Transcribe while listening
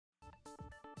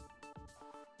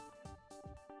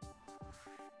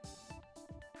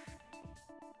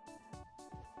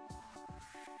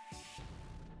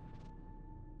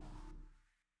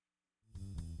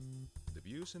The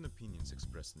views and opinions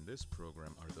expressed in this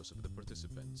program are those of the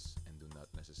participants and do not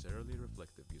necessarily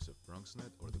reflect the views of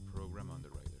BronxNet or the program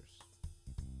underwriters.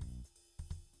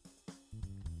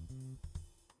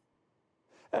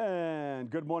 And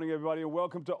good morning, everybody, and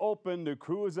welcome to Open. The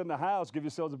crew is in the house. Give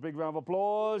yourselves a big round of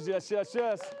applause. Yes, yes,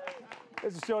 yes.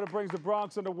 It's a show that brings the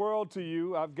Bronx and the world to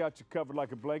you. I've got you covered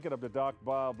like a blanket. I'm the Doc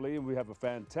Bob Lee, and we have a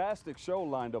fantastic show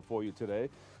lined up for you today.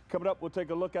 Coming up, we'll take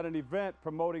a look at an event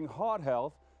promoting heart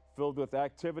health, filled with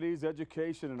activities,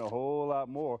 education, and a whole lot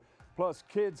more. Plus,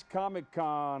 Kids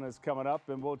Comic-Con is coming up,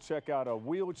 and we'll check out a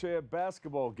wheelchair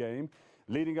basketball game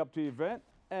leading up to the event,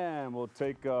 and we'll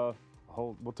take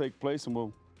place and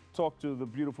we'll talk to the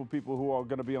beautiful people who are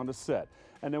going to be on the set.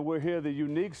 And then we'll hear the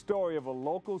unique story of a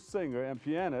local singer and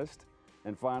pianist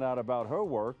and find out about her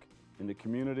work in the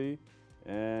community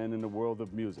and in the world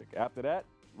of music. After that,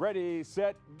 ready,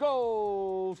 set,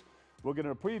 goals! We'll get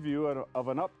a preview of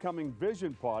an upcoming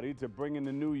vision party to bring in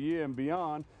the new year and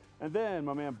beyond. And then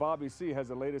my man Bobby C has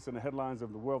the latest in the headlines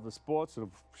of the world of sports. And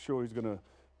I'm sure he's going to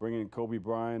bring in Kobe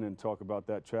Bryant and talk about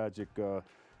that tragic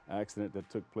accident that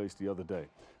took place the other day.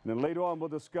 And then later on, we'll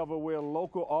discover where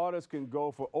local artists can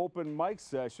go for open mic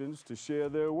sessions to share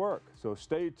their work. So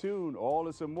stay tuned. All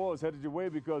this and more is headed your way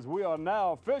because we are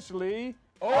now officially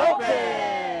open!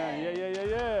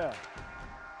 Yeah.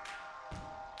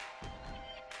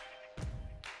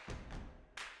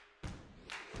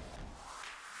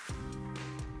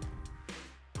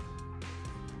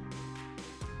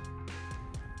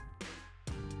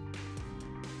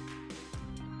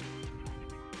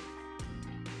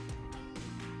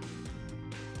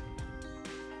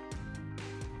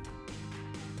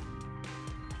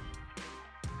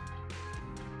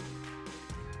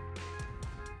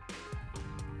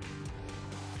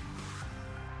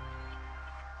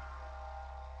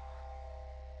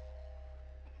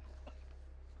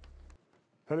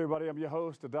 Hello, everybody. I'm your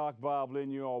host, the Doc Bob Lee,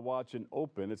 and you are watching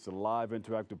Open. It's a live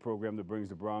interactive program that brings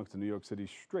the Bronx to New York City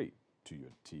straight to your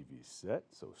TV set.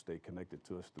 So stay connected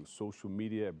to us through social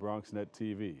media at BronxNet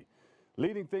TV.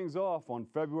 Leading things off on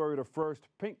February the 1st,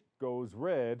 Pink Goes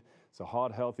Red. It's a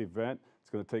heart health event. It's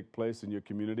going to take place in your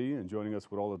community. And joining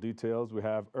us with all the details, we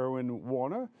have Erwin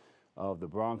Warner of the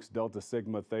Bronx Delta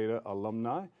Sigma Theta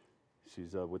alumni.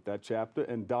 She's with that chapter.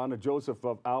 And Donna Joseph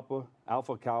of Alpha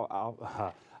Kappa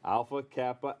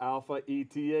Alpha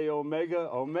ETA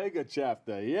Omega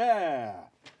chapter. Yeah.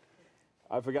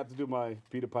 I forgot to do my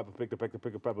Peter Piper pick the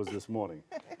peppers this morning.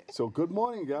 So good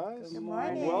morning, guys. Good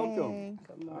morning. Welcome.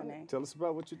 Good morning. Tell us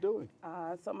about what you're doing.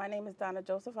 So my name is Donna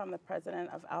Joseph. I'm the president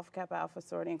of Alpha Kappa Alpha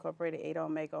Sorority Incorporated Eta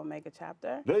Omega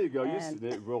chapter. There you go.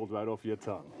 It rolled right off your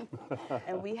tongue.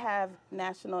 And we have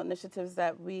national initiatives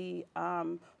that we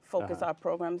focus our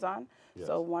programs on. Yes.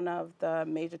 So one of the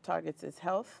major targets is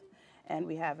health. And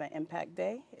we have an impact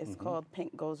day. It's called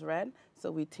Pink Goes Red.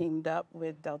 So we teamed up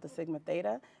with Delta Sigma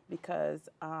Theta because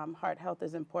heart health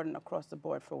is important across the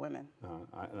board for women.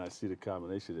 And I see the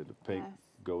combination that the pink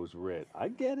goes red. I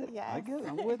get it. Yes. I get it.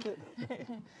 I'm with it.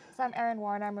 So I'm Erin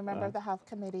Warren. I'm a member of the Health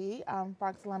Committee,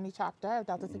 Bronx Alumni Chapter of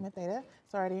Delta Sigma Theta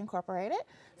Sorority Incorporated.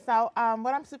 So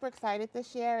what I'm super excited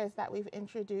this year is that we've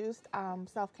introduced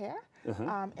self-care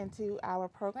into our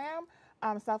program.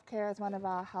 Self-care is one of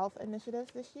our health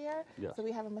initiatives this year. Yes. So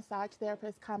we have a massage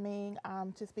therapist coming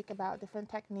to speak about different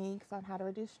techniques on how to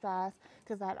reduce stress,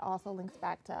 because that also links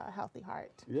back to a healthy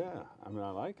heart. Yeah, I mean,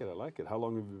 I like it. How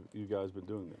long have you guys been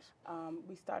doing this?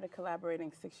 We started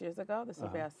collaborating 6 years ago. This will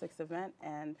be our 6th event,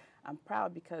 and I'm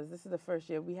proud because this is the first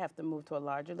year we have to move to a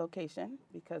larger location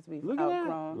because we've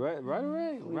outgrown.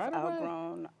 We've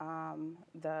outgrown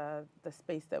the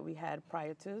space that we had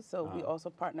prior to. So we also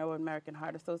partner with American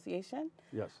Heart Association,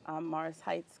 Morris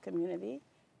Heights Community,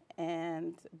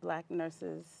 and Black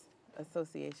Nurses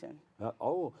Association.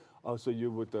 So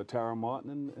you're with Tara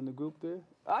Martin in the group there?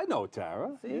 I know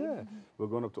Tara. See? Yeah. We're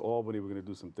going up to Albany. We're going to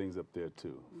do some things up there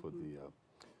too for the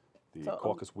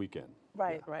caucus weekend.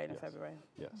 Right, in February.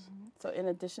 Yes. So in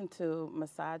addition to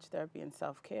massage therapy and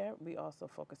self-care, we also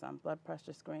focus on blood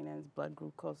pressure screenings, blood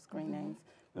glucose screenings.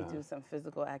 We do some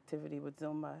physical activity with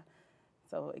Zumba.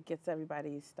 So it gets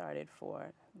everybody started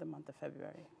for the month of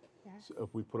February. So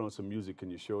if we put on some music, can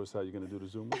you show us how you're going to do the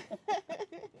Zumba?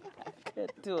 I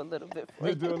could do a little bit for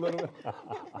you. Do a little bit?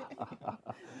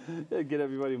 Yeah, get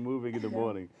everybody moving in the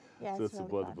morning. Yeah, So it's it's a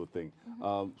really wonderful thing.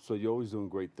 So you're always doing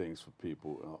great things for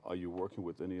people. Are you working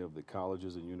with any of the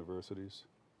colleges and universities?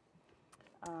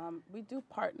 We do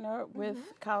partner with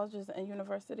colleges and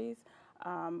universities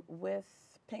with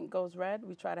pink goes red,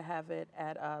 we try to have it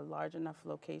at a large enough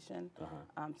location.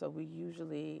 So we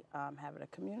usually have it at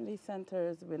community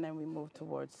centers, and then we move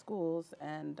towards schools,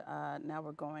 and now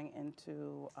we're going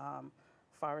into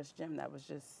Forest Gym that was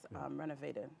just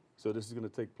renovated. So this is going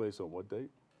to take place on what date?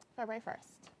 February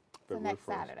 1st. So February next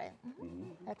 1st. Saturday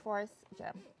at Forest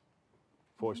Gym.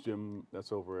 Forest Gym,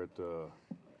 that's over at...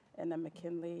 in the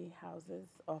McKinley houses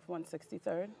off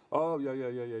 163rd. Oh, yeah.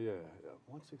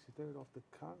 163rd off the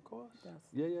concourse? Yes.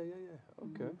 Yeah.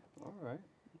 Okay, all right.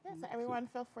 Yeah, so everyone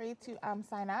feel free to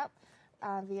sign up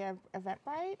via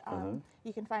Eventbrite.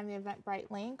 You can find the Eventbrite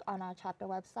link on our chapter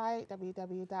website,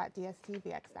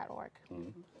 www.dstbx.org.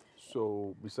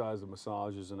 So besides the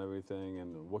massages and everything,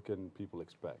 and what can people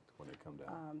expect when they come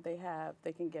down? They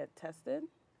can get tested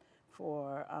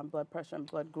for blood pressure and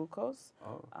blood glucose.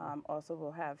 Also,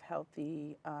 we'll have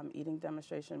healthy eating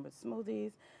demonstration with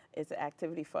smoothies. It's an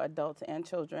activity for adults and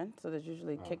children, so there's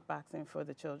usually kickboxing for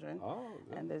the children,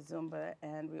 and there's Zumba,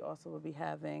 and we also will be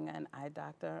having an eye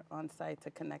doctor on site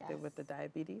to connect it with the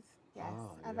diabetes. Yes,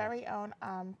 our very own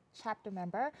chapter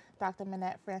member, Dr.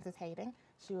 Minette Francis Hayden.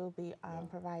 She will be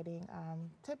providing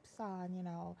tips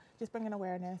on, just bringing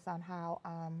awareness on how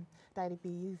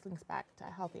diabetes links back to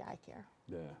healthy eye care.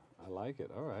 Yeah, I like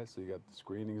it. All right, so you got the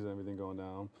screenings and everything going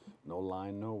down. No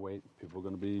line, no wait. People are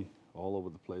going to be all over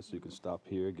the place, so you can stop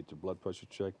here, get your blood pressure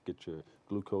checked, get your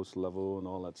glucose level and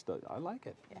all that stuff. I like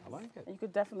it. Yes. I like it. And you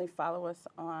could definitely follow us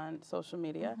on social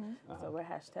media. So we're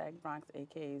hashtag Bronx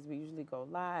AKs. We usually go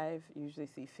live, you usually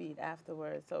see feed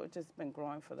afterwards. So it's just been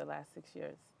growing for the last 6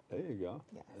 years. There you go.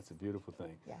 Yes. That's a beautiful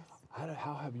thing. Yes.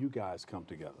 How have you guys come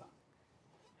together?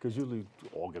 Because usually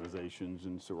organizations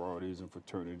and sororities and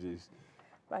fraternities.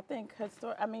 I think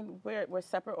we're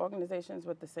separate organizations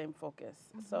with the same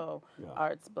focus. So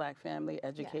arts, Black family,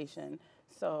 education.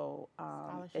 So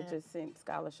it just seemed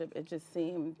scholarship. It just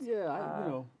seemed.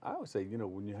 Yeah, I would say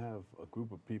when you have a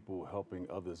group of people helping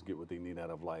others get what they need out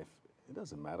of life, it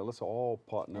doesn't matter. Let's all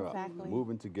partner up,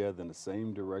 moving together in the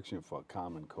same direction for a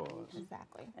common cause.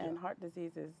 Exactly. And heart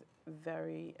disease is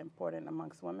very important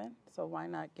amongst women. So why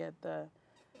not get the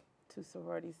two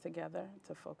sororities together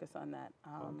to focus on that.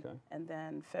 And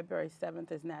then February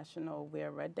 7th is National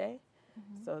Wear Red Day,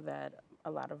 so that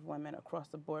a lot of women across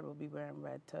the board will be wearing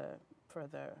red to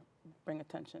further bring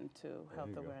attention to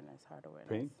health awareness, heart awareness.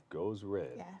 Pink goes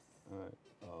red. Yes. All right.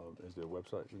 Is there a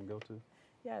website you can go to?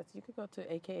 Yes, you could go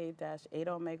to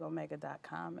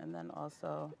aka-8omega.com and then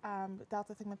also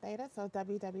Delta Sigma Theta, so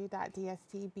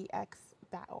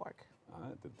www.dstbx.org. All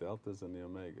right, the deltas and the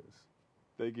omegas.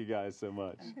 Thank you guys so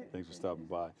much. Thanks for stopping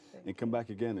by. And come back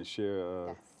again and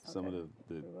share some of the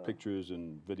pictures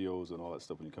and videos and all that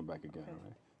stuff when you come back again. All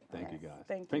right? Thank you guys.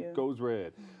 Pink goes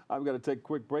red. I've got to take a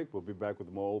quick break. We'll be back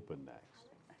with more Open next.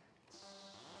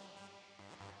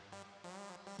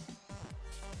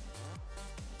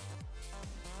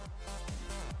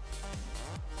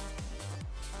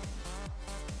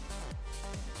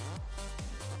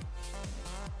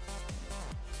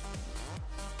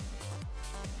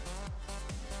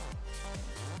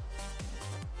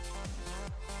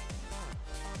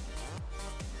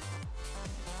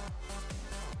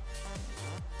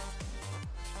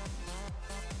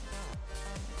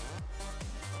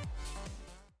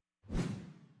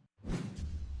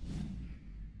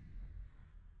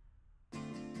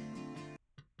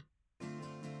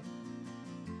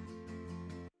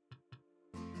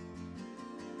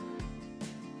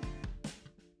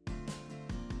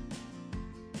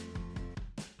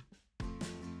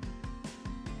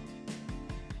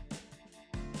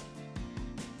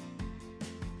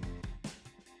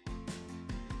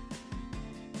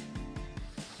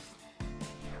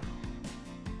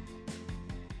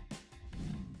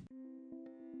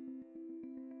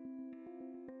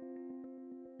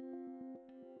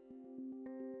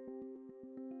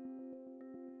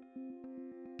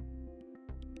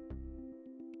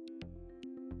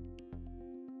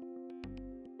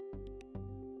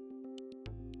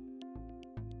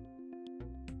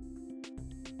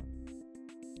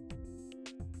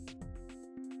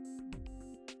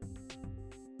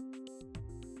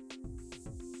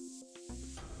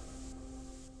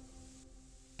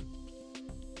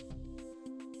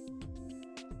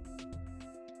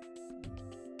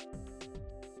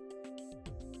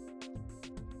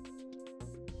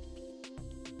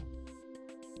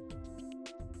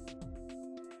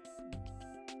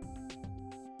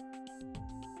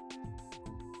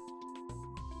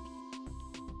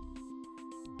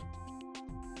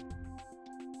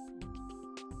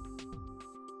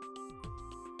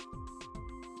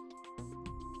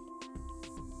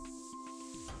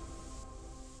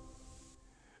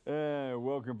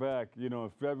 welcome back. You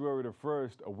know, February the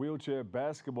 1st, a wheelchair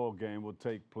basketball game will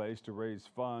take place to raise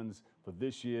funds for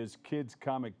this year's Kids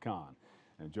Comic Con.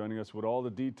 And joining us with all the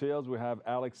details, we have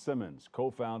Alex Simmons,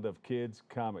 co-founder of Kids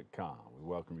Comic Con. We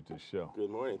welcome you to the show.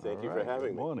 Good morning. Thank you for having me.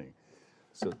 Good morning.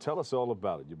 So tell us all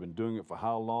about it. You've been doing it for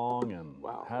how long, and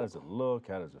how does it look?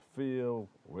 How does it feel?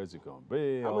 Where's it going to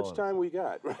be? How much time we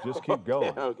got? Just keep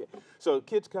going. Okay. So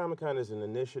Kids Comic Con is an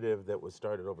initiative that was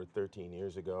started over 13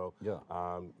 years ago.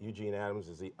 Yeah. Eugene Adams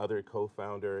is the other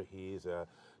co-founder. He's a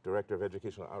director of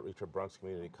educational outreach at Bronx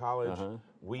Community College.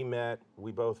 We met.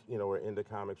 We both, were into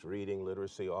comics, reading,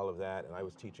 literacy, all of that, and I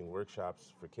was teaching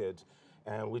workshops for kids.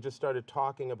 And we just started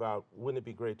talking about, wouldn't it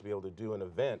be great to be able to do an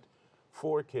event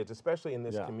for kids, especially in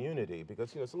this community,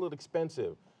 because it's a little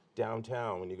expensive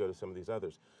downtown when you go to some of these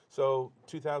others. So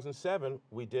 2007,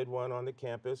 we did one on the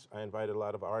campus. I invited a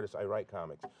lot of artists. I write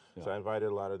comics. So I invited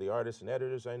a lot of the artists and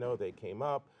editors I know. They came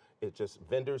up. It just,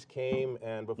 vendors came,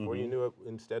 and before you knew it,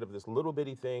 instead of this little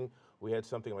bitty thing, we had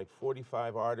something like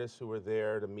 45 artists who were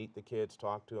there to meet the kids,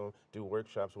 talk to them, do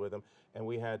workshops with them, and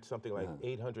we had something like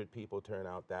 800 people turn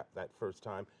out that first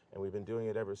time, and we've been doing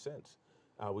it ever since.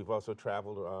 We've also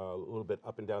traveled a little bit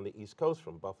up and down the East Coast,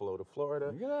 from Buffalo to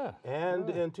Florida. And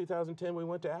in 2010, we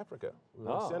went to Africa. We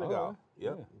went to Senegal.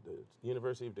 The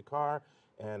University of Dakar,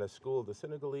 and a school, the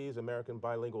Senegalese American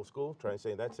Bilingual School. Try and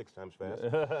say that 6 times fast.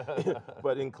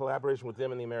 But in collaboration with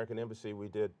them and the American Embassy, we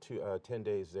did 10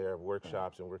 days there of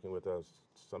workshops and working with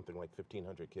something like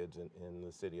 1,500 kids in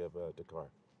the city of Dakar.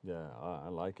 Yeah, I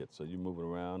like it. So you're moving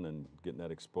around and getting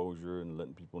that exposure and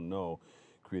letting people know,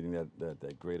 creating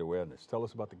that great awareness. Tell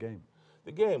us about the game.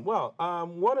 The game, well,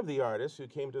 one of the artists who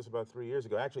came to us about 3 years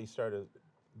ago, actually started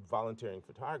volunteering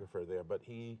photographer there, but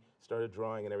he started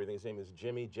drawing and everything. His name is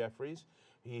Jimmy Jeffries.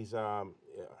 He's, I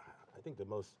think the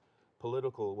most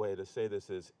political way to say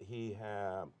this is he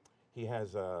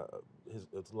has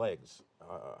his legs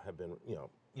have been,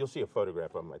 you'll see a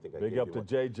photograph of him. I think Big up to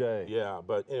JJ. Yeah,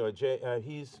 but anyway,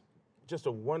 he's just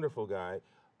a wonderful guy.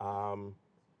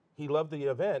 He loved the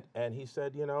event, and he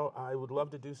said, I would love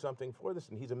to do something for this.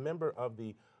 And he's a member of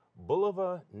the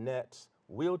Boulevard Nets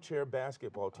wheelchair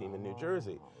basketball team in New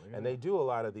Jersey. Yeah. And they do a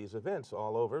lot of these events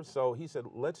all over. So he said,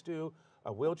 let's do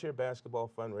a wheelchair basketball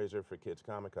fundraiser for Kids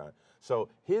Comic Con. So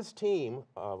his team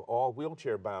of all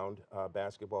wheelchair-bound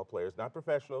basketball players, not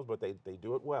professionals, but they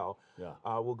do it well,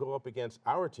 will go up against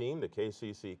our team, the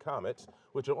KCC Comets,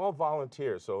 which are all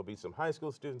volunteers. So it'll be some high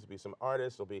school students, it'll be some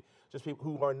artists, it'll be just people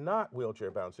who are not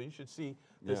wheelchair-bound. So you should see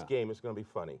this game. It's going to be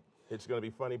funny. It's going to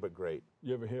be funny, but great.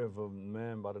 You ever hear of a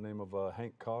man by the name of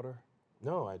Hank Carter?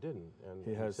 No, I didn't. And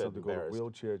he has something called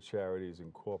Wheelchair Charities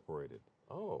Incorporated.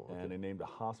 Oh, okay. And they named a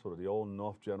hospital, the old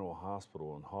North General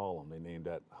Hospital in Harlem. They named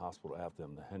that hospital after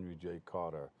him, the Henry J.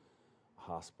 Carter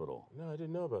Hospital. No, I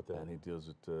didn't know about that. And he deals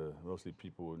with mostly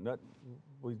people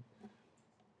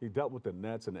he dealt with the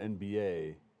Nets and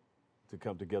NBA to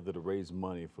come together to raise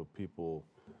money for people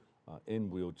in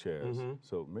wheelchairs.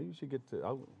 So maybe you should get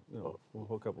to, we'll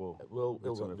hook up.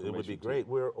 It would be great.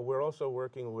 We're also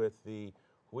working with the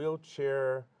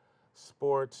Wheelchair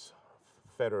Sports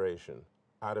Federation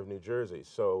out of New Jersey.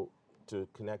 So to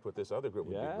connect with this other group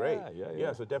would be great.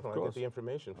 Yeah, so definitely I'll get the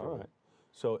information from you.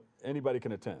 So anybody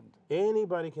can attend?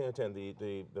 Anybody can attend.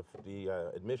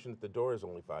 The admission at the door is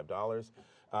only $5.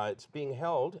 It's being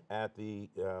held at the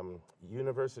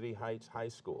University Heights High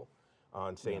School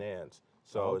on St. Anne's.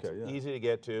 So it's easy to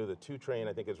get to. The 2 train,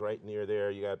 I think, is right near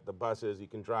there. You got the buses, you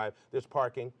can drive. There's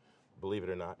parking, believe it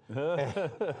or not.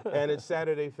 And it's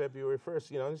Saturday, February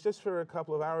 1st. It's just for a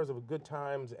couple of hours of good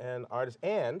times and artists.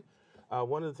 And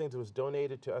one of the things that was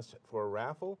donated to us for a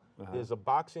raffle is a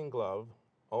boxing glove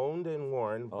owned and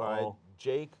worn by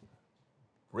Jake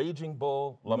Raging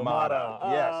Bull LaMotta.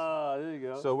 Yes. There you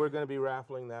go. So we're going to be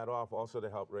raffling that off also to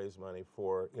help raise money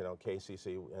for,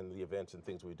 KCC and the events and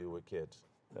things we do with kids.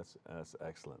 That's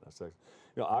excellent. That's excellent.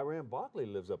 Iran Barkley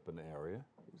lives up in the area.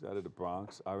 He's out of the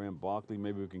Bronx. Iran Barkley,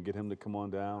 maybe we can get him to come on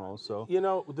down also.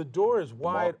 The door is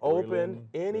wide open.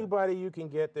 Anybody you can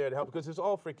get there to help, because it's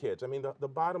all for kids. I mean, the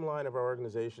bottom line of our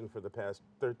organization for the past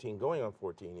 13, going on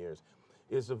 14 years,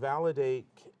 is to validate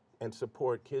and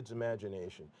support kids'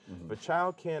 imagination. If a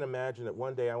child can't imagine that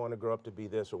one day I want to grow up to be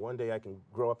this, or one day I can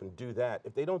grow up and do that,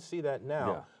 if they don't see that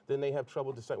now, then they have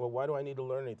trouble deciding, well, why do I need to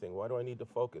learn anything? Why do I need to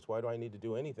focus? Why do I need to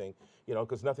do anything?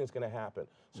 Because nothing's going to happen.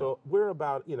 So we're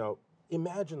about,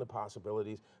 imagine the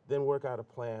possibilities, then work out a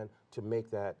plan to make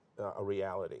that a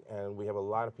reality. And we have a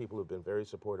lot of people who've been very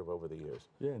supportive over the years.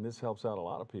 Yeah, and this helps out a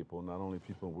lot of people, not only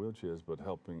people in wheelchairs, but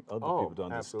helping other people to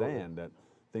understand that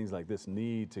things like this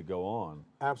need to go on.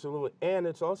 Absolutely, and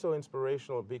it's also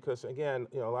inspirational because, again,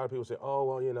 a lot of people say, oh,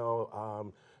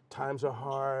 well, times are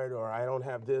hard, or I don't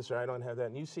have this, or I don't have that.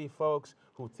 And you see folks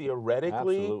who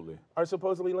theoretically are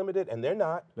supposedly limited, and they're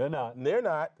not. They're not. They're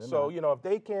not. They're so, not. you know, if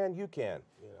they can, you can.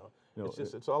 You know,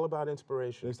 it's all about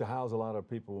inspiration. They used to house a lot of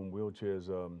people in wheelchairs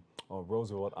on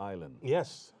Roosevelt Island.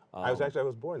 Yes. I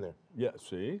was born there. Yeah,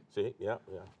 see? See, yeah.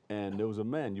 And there was a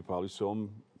man, you probably saw him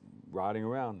riding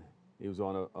around. He was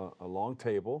on a long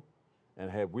table and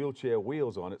had wheelchair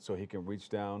wheels on it so he can reach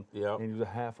down. Yeah. And he was a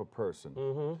half a person.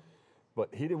 Mm-hmm. But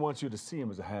he didn't want you to see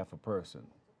him as a half a person.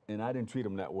 And I didn't treat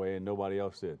him that way, and nobody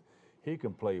else did. He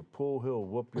can play pool, he'll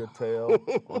whoop your tail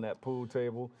on that pool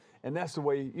table. And that's the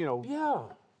way, you know. Yeah.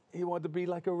 He wanted to be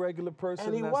like a regular person.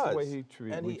 And he that's was. the way he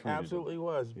treated. And he absolutely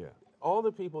was. Yeah. All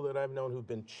the people that I've known who've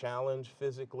been challenged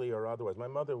physically or otherwise. My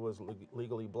mother was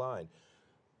legally blind.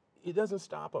 It doesn't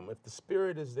stop them. If the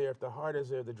spirit is there, if the heart is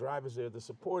there, the drive is there, the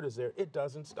support is there, it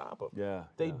doesn't stop them. Yeah.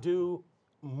 They do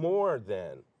more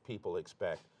than people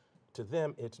expect. To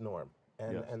them, it's norm.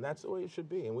 And that's the way it should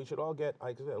be. And we should all get,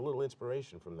 like I said, a little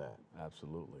inspiration from that.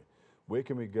 Absolutely. Where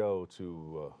can we go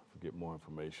to get more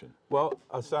information? Well,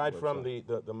 aside from the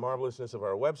marvelousness of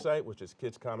our website, which is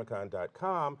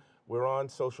kidscomiccon.com, we're on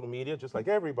social media, just like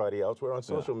everybody else. We're on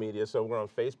social media. So we're on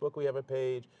Facebook, we have a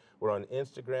page. We're on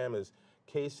Instagram as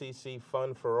KCC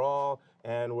Fun for All.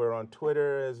 And we're on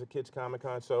Twitter as a Kids Comic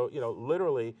Con. So, you know,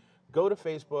 literally, go to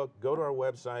Facebook, go to our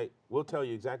website. We'll tell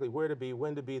you exactly where to be,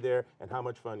 when to be there, and how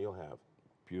much fun you'll have.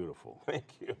 Beautiful.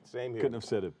 Thank you. Same here. Couldn't have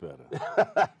said it better.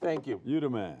 Thank you. You the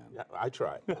man. Yeah, I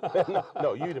tried.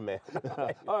 No, you the man.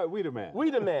 All right, we the man.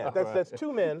 We the man. That's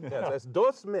two men. Yes, that's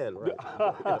dos men. Right.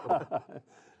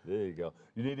 There you go.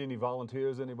 You need any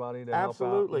volunteers, anybody to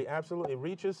absolutely, help out? Absolutely.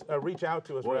 Reach out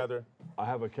to us, rather. I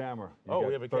have a camera.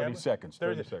 We have a camera? 30 seconds.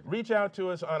 30 seconds. Reach out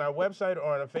to us on our website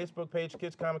or on our Facebook page,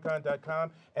 kidscomiccon.com.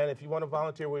 And if you want to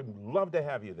volunteer, we'd love to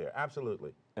have you there.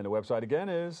 Absolutely. And the website again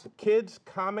is?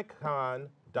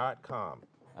 kidscomiccon.com.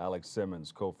 Alex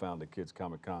Simmons, co-founder,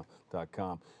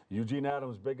 kidscomiccon.com. Eugene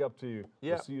Adams, big up to you.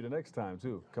 Yeah. We'll see you the next time,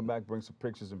 too. Come back, bring some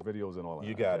pictures and videos and all that.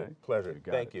 You got it. Pleasure.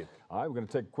 Thank you. All right, we're going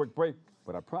to take a quick break,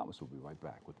 but I promise we'll be right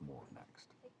back with more next.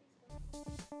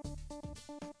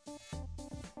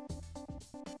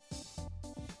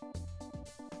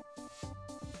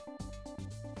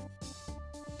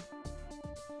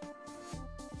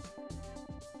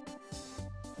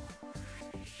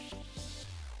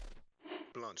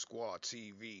 Blunt Squad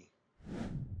TV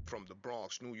from the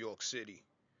Bronx, New York City.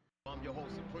 I'm your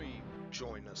host Supreme.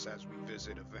 Join us as we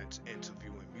visit events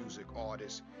interviewing music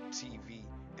artists, TV,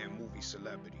 and movie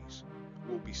celebrities.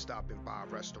 We'll be stopping by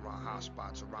restaurant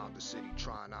hotspots around the city,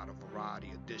 trying out a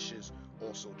variety of dishes,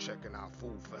 also checking out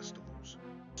food festivals.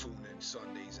 Tune in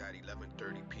Sundays at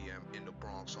 11:30 p.m. in the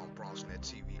Bronx on BronxNet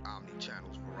TV, Omni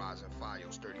Channels, Verizon,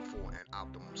 Fios 34, and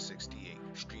Optimum 68.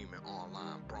 Streaming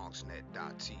online,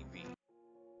 BronxNet.tv.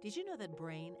 Did you know that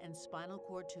brain and spinal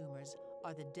cord tumors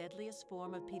are the deadliest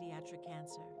form of pediatric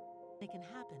cancer? It can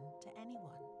happen to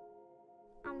anyone.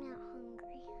 I'm not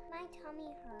hungry. My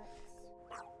tummy hurts.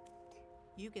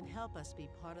 You can help us be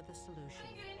part of the solution.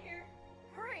 Get in here.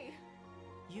 Hurry.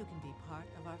 You can be part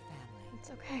of our family. It's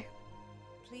okay.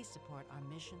 Please support our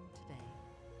mission today.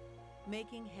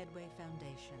 Making Headway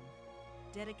Foundation,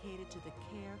 dedicated to the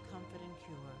care, comfort, and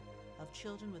cure of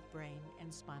children with brain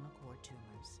and spinal cord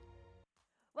tumors.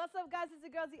 What's up, guys? It's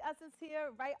your girl, The Essence here,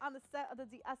 right on the set of the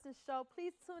The Essence Show.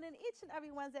 Please tune in each and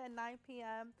every Wednesday at 9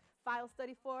 p.m. Files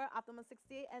 34, Optimum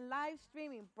 68, and live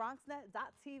streaming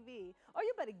BronxNet.tv. Or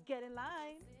you better get in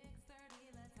line.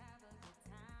 6:30, let's have a good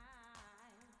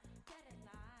time. Get in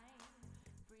line,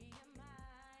 free your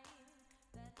mind.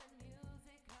 Let the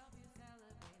music help you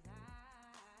celebrate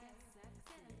life. Get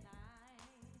in line,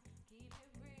 keep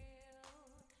it real.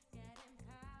 Get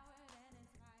empowered and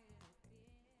inspired to feel.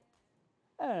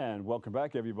 And welcome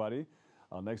back, everybody.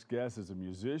 Our next guest is a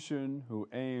musician who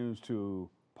aims to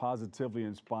positively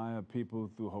inspire people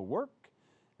through her work.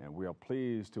 And we are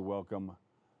pleased to welcome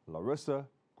Larissa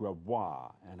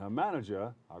Gravois and her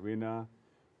manager, Irina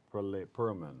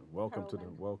Perlman. Welcome to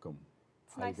the welcome.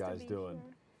 It's How nice you guys to be doing?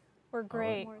 Here. We're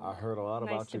great. I heard a lot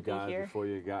Nice about to you be guys here. before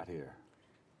you got here.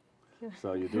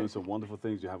 So you're doing some wonderful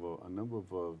things. You have a number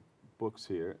of books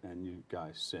here, and you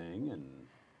guys sing. And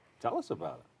tell us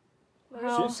about it.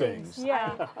 Well, She sings.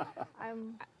 Yeah,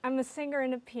 I'm a singer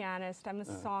and a pianist. I'm a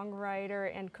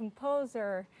songwriter and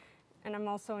composer, and I'm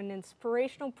also an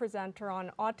inspirational presenter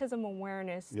on autism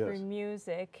awareness through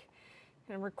music,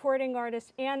 and a recording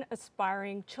artist and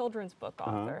aspiring children's book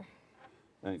author.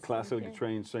 And classically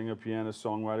trained singer, pianist,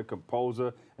 songwriter,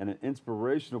 composer, and an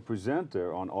inspirational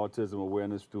presenter on autism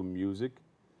awareness through music.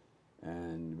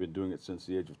 And you've been doing it since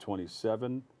the age of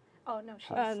 27. Oh, no, she's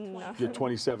 20. You're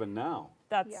 27 now.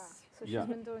 That's, yeah, so she's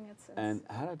been doing it since. And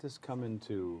how did this come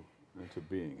into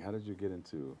being? How did you get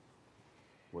into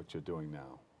what you're doing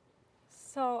now?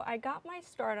 So I got my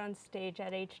start on stage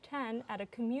at age 10 at a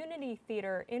community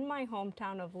theater in my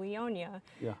hometown of Leonia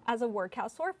as a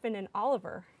workhouse orphan in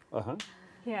Oliver. Uh-huh.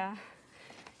 Yeah.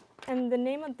 And the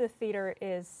name of the theater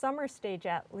is Summer Stage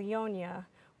at Leonia,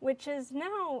 which is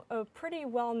now a pretty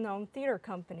well-known theater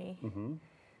company. Mm-hmm.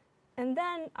 And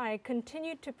then I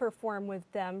continued to perform with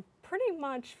them pretty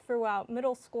much throughout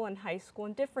middle school and high school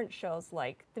in different shows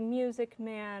like The Music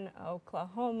Man,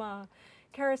 Oklahoma,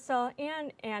 Carousel,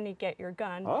 and Annie, Get Your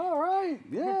Gun. All right,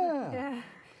 yeah. Yeah.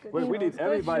 Wait, we need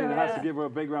everybody in the house to give her a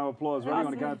big round of applause. Ready?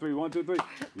 On the count of 3. 1, 2, 3.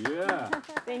 Yeah.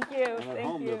 Thank you. And at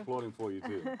home, they're applauding for you,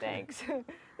 too. Thanks.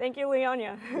 Thank you,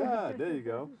 Leonia. Yeah, there you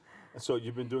go. So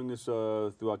you've been doing this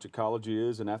throughout your college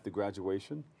years and after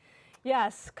graduation?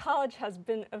 Yes, college has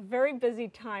been a very busy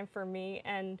time for me,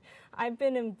 and I've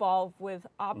been involved with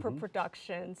opera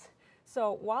productions.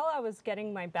 So while I was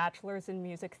getting my bachelor's in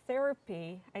music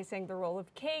therapy, I sang the role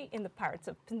of Kate in The Pirates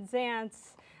of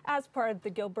Penzance as part of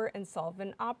the Gilbert and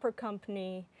Sullivan Opera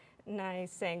Company, and I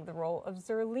sang the role of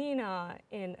Zerlina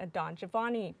in a Don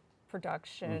Giovanni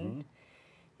production.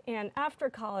 And after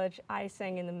college, I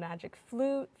sang in The Magic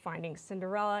Flute, Finding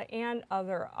Cinderella, and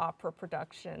other opera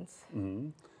productions.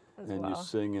 And you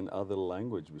sing in other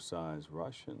language besides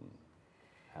Russian.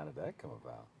 How did that come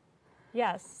about?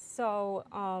 Yes, so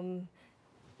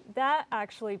that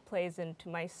actually plays into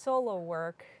my solo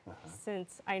work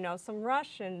since I know some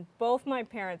Russian. Both my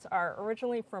parents are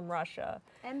originally from Russia.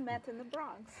 And met in the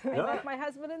Bronx. I met my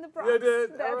husband in the Bronx. You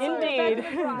did? That's Indeed. in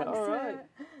the Bronx. All right.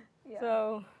 Yeah.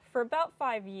 So for about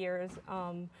 5 years,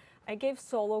 I gave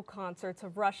solo concerts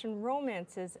of Russian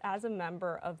romances as a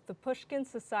member of the Pushkin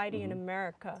Society in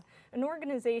America, an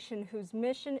organization whose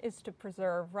mission is to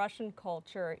preserve Russian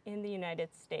culture in the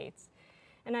United States.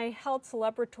 And I held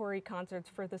celebratory concerts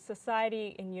for the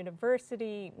Society in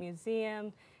university,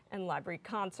 museum, and library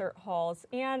concert halls,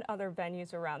 and other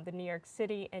venues around the New York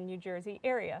City and New Jersey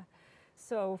area.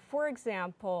 So, for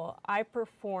example, I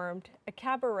performed a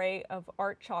cabaret of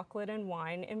art, chocolate, and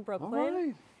wine in Brooklyn. All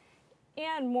right.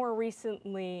 And more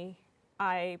recently,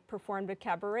 I performed a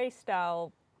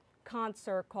cabaret-style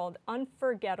concert called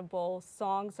Unforgettable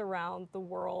Songs Around the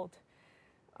World,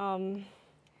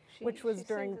 which was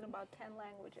during... She sings in about 10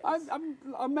 languages. I'm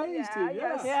amazed yeah, here.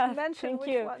 Yes. Yeah, Mention thank which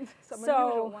you. ones. Some So,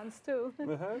 unusual ones, too.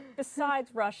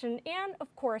 Besides Russian and,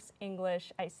 of course,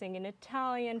 English, I sing in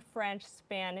Italian, French,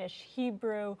 Spanish,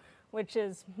 Hebrew, which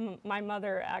is, my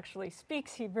mother actually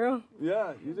speaks Hebrew.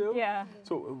 Yeah, you do? Yeah.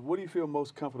 So what do you feel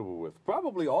most comfortable with?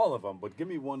 Probably all of them, but give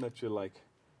me one that you like.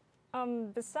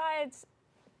 Besides,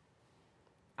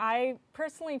 I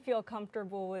personally feel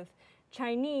comfortable with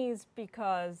Chinese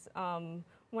because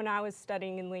when I was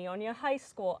studying in Leonia High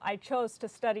School, I chose to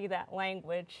study that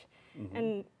language.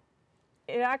 And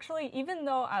it actually, even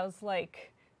though I was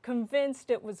like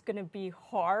convinced it was going to be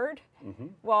hard,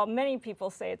 well, many people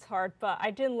say it's hard, but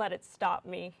I didn't let it stop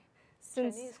me.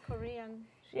 Chinese, Korean.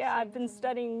 Yeah, I've been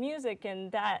studying music,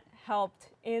 and that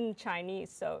helped in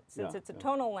Chinese. So since it's a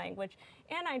tonal language,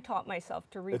 and I taught myself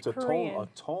to read Korean. A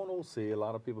tonal. See, a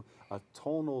lot of people a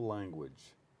tonal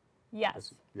language.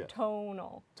 Yes,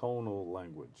 tonal. Tonal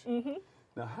language.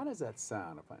 Now, how does that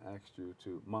sound? If I asked you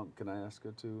to, Monk, can I ask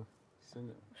her to sing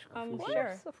it?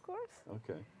 Sure. Of course.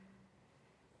 Okay.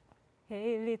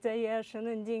 黑里在夜深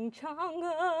人静长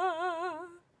啊，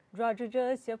抓住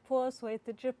这些破碎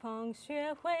的翅膀，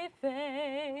学会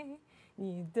飞。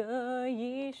你的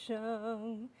一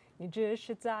生，你只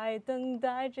是在等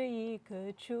待着一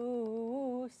刻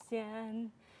出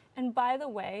现。And by the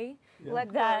way,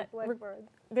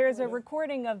 there's a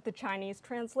recording of the Chinese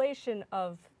translation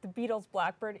of the Beatles'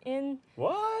 Blackbird in...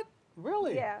 What?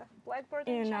 Really? Yeah, Blackbird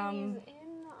in Chinese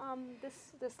in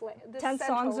this 10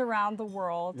 Songs Around the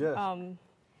World. Yes.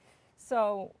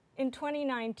 So in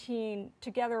 2019,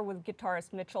 together with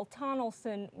guitarist Mitchell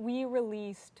Tonelson, we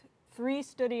released 3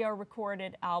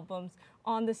 studio-recorded albums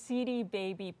on the CD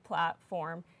Baby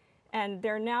platform. And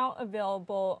they're now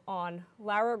available on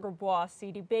Lara Gerbois'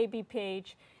 CD Baby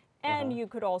page. And you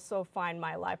could also find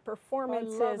my live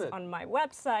performances on my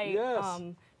website,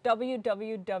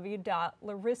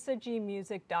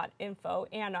 www.larissagmusic.info,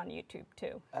 and on YouTube,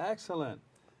 too. Excellent.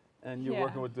 And you're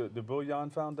working with the Bouillon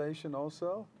Foundation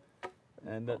also?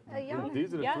 And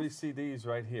these are the 3 CDs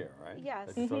right here, right?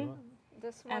 Yes.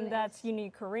 This one that's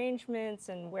unique arrangements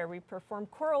and where we perform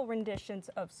choral renditions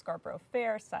of Scarborough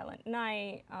Fair, Silent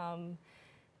Night,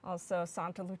 also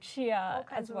Santa Lucia, all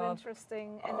kinds as well. Of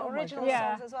interesting and original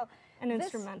songs as well. And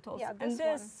instrumentals. Yeah, and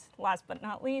this, last but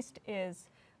not least, is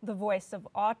The Voice of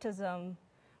Autism,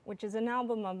 which is an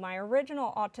album of my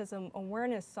original autism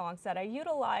awareness songs that I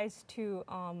utilized to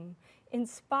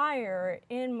inspire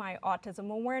in my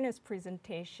autism awareness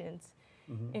presentations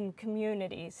in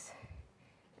communities.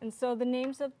 And so the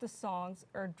names of the songs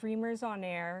are Dreamers on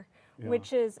Air,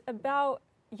 which is about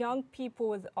young people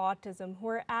with autism who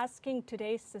are asking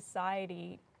today's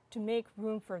society to make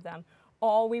room for them.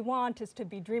 All we want is to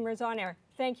be dreamers on air.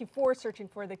 Thank you for searching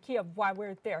for the key of why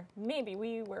we're there. Maybe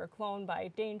we were cloned by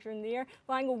danger in the air,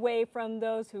 flying away from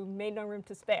those who made no room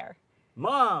to spare.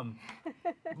 Mom!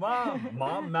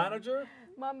 Mom manager?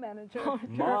 Mom manager.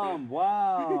 Mom,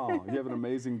 wow. You have an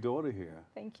amazing daughter here.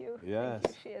 Thank you. Yes.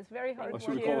 Thank you. She is very hard. Or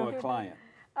should we call her a client?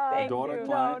 Daughter,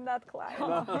 client? No, not client.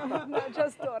 No,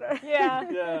 just daughter.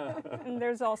 Yeah. And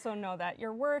there's also Know That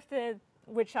You're Worth It,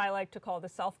 which I like to call the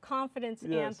self-confidence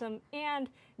anthem, and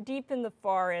Deep in the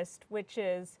Forest, which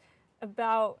is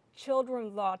about children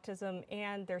with autism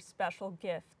and their special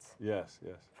gifts. Yes.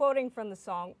 Quoting from the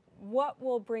song, what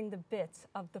will bring the bits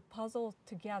of the puzzle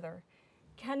together?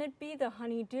 Can it be the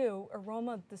honeydew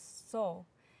aroma of the soul?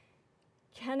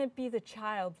 Can it be the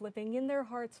child living in their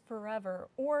hearts forever,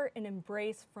 or an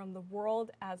embrace from the world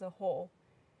as a whole?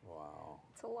 Wow.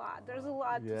 It's a lot. There's a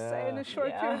lot to say in a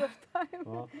short period of time.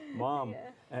 Well, Mom,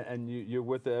 and you're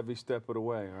with her every step of the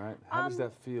way, right? How does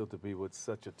that feel to be with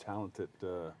such a talented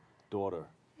daughter?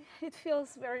 It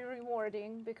feels very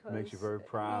rewarding because... Makes you very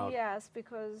proud. Yes,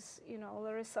 because, you know,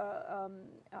 Larissa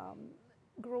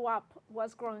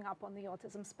was growing up on the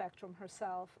autism spectrum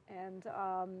herself and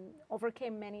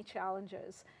overcame many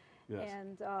challenges. Yes.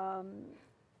 And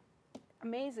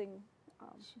amazing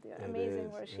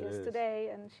where she is today,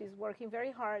 and she's working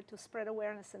very hard to spread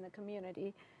awareness in the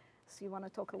community. So you want to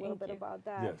talk a little bit about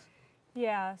that? Yes.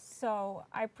 Yeah, so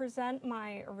I present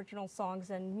my original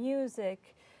songs and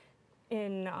music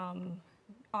in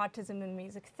autism and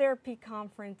music therapy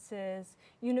conferences,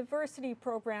 university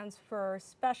programs for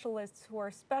specialists who are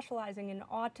specializing in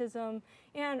autism,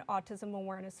 and autism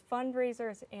awareness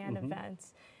fundraisers and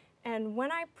events. And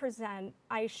when I present,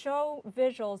 I show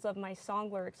visuals of my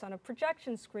song lyrics on a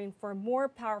projection screen for a more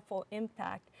powerful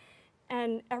impact.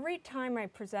 And every time I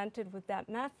presented with that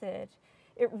method,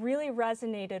 it really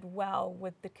resonated well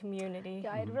with the community.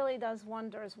 Yeah, it really does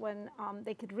wonders when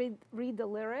they could read the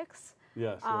lyrics,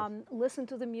 yes. Listen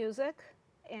to the music,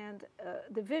 and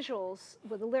the visuals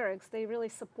with the lyrics, they really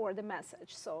support the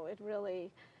message. So it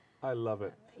really... I love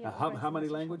it. How many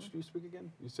languages do you speak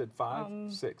again? You said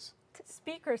 5, 6?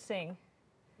 Speak or sing?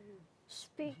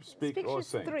 Speak or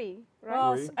sing? 3, right?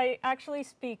 Well, 3? I actually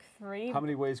speak 3. How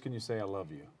many ways can you say I love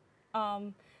you?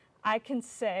 I can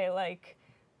say like,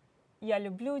 Я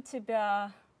люблю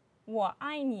тебя, 我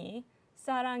爱你,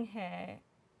 사랑해.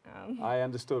 I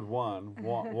understood one.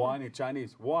 我爱你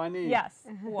Chinese. 我爱你. Yes.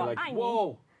 You're like,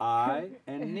 whoa, I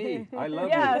and ni. I love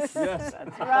yes, you. Yes,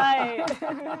 that's right.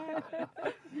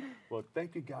 Well,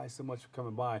 thank you guys so much for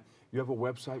coming by. You have a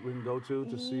website we can go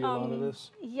to see a lot of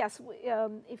this? Yes,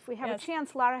 if we have a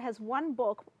chance, Lara has one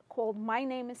book called My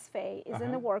Name is Faye, is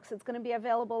in the works. It's going to be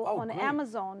available on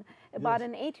Amazon about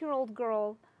an 8-year-old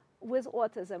girl with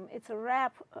autism. It's a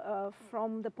rap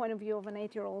from the point of view of an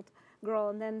 8-year-old girl,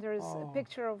 and then there's a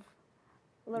picture of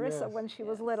Larissa when she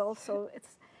was little. So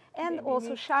it's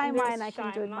also Shy Mine, I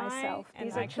Can Do It Myself.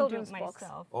 These are children's books.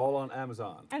 All on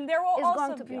Amazon. And there will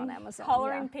also be on Amazon,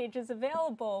 coloring pages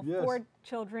available for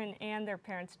children and their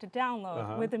parents to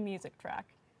download with a music track.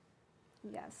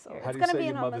 Yes. So how do you say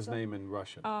your mother's name in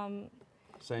Russian?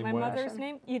 Same way? My mother's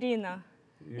name, Irina.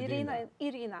 Irina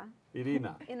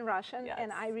in Russian,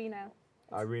 and Irina.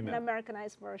 An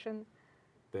Americanized version.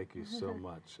 Thank you so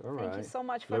much. All right. Thank you so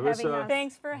much for Larissa having us.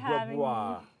 Thanks for having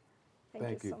me.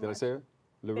 Thank you. So Did I much. say it?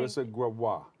 Larissa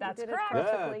Gravois. That's correct.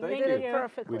 Yeah, thank you did it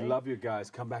perfectly. We love you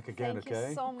guys. Come back again, Thank okay?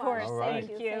 you so much. Of course. All right.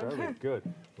 Thank you. Very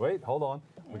good. Wait, hold on.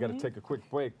 We got to take a quick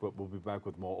break, but we'll be back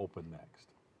with more Open next.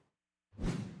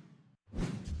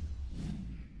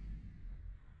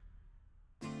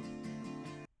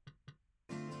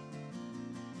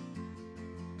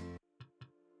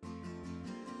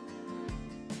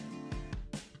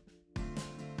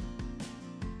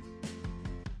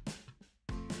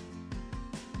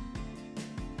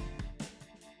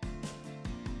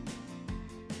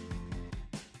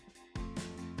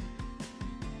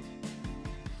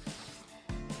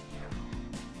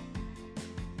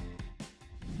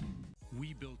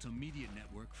 We built a media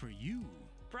network for you.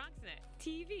 BronxNet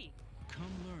TV. Come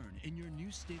learn in your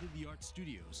new state-of-the-art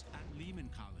studios at Lehman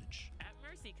College. At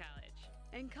Mercy College.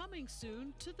 And coming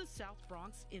soon to the South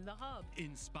Bronx in the Hub.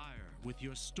 Inspire with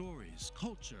your stories,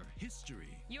 culture,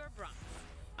 history. Your Bronx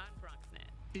on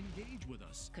BronxNet. Engage with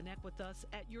us. Connect with us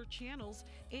at your channels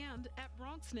and at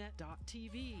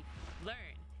BronxNet.tv. Learn,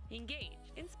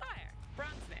 engage, inspire.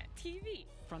 BronxNet TV.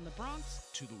 From the Bronx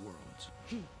to the world.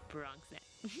 BronxNet.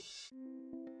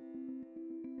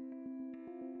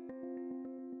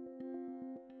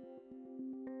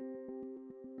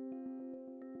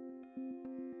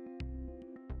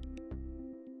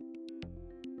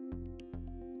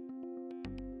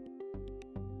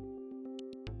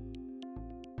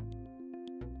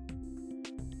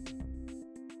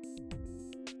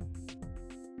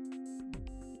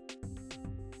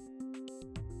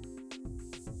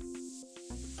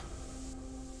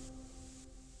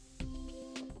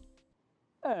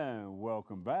 And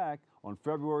welcome back. On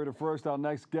February the 1st, our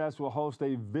next guest will host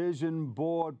a vision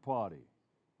board party.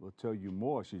 We'll tell you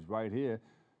more. She's right here.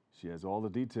 She has all the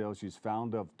details. She's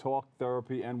founder of Talk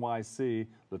Therapy NYC,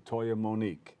 LaToya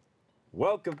Monique.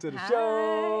 Welcome to the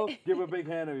show. Give her a big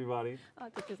hand, everybody. Oh, I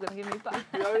thought you was going to give me 5.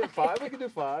 Yeah, 5. We can do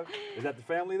 5. Is that the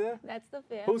family there? That's the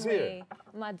family. Who's here?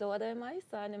 My daughter and my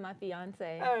son and my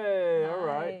fiance. Hey, Hi. all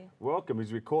right. Welcome.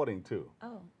 He's recording, too.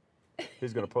 Oh.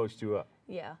 He's going to post you up.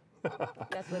 Yeah.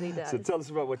 That's what he does. So tell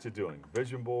us about what you're doing,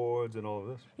 vision boards and all of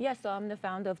this. Yeah, so I'm the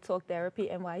founder of Talk Therapy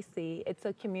NYC. It's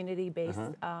a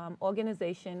community-based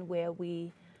organization where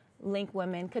we link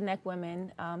women, connect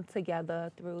women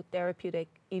together through therapeutic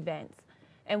events.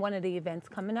 And one of the events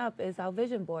coming up is our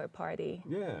vision board party.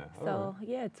 Yeah. So,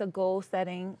 yeah, it's a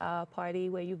goal-setting party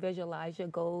where you visualize your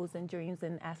goals and dreams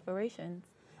and aspirations.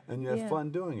 And you have fun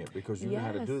doing it because you know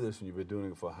how to do this, and you've been doing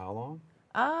it for how long?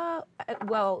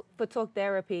 Well, for Talk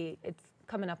Therapy, it's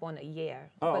coming up on a year.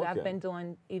 Oh, but okay. I've been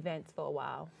doing events for a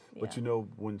while. But you know,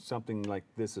 when something like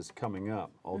this is coming up,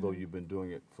 although you've been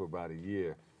doing it for about a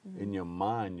year, in your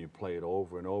mind you play it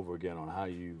over and over again on how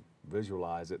you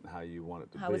visualize it and how you want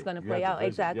it to be. How it's going to play out,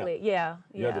 exactly. Yeah.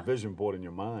 You have the vision board in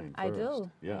your mind first. I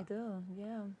do. Yeah. I do.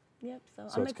 Yeah. Yep. So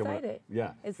I'm excited.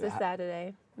 Yeah. It's this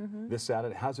Saturday. This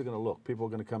Saturday. How's it going to look? People are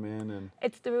going to come in and.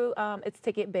 It's through. It's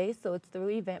ticket based, so it's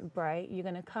through Eventbrite. You're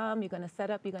going to come. You're going to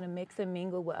set up. You're going to mix and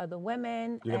mingle with other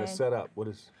women. You're going to set up. What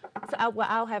is? So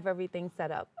I'll have everything set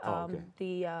up.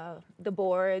 The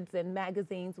boards and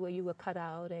magazines where you will cut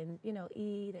out and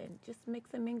eat and just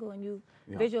mix and mingle and you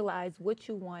visualize what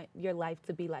you want your life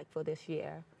to be like for this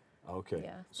year. Okay.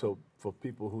 Yeah. So for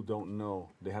people who don't know,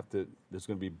 they have to. There's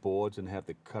going to be boards and they have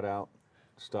to cut out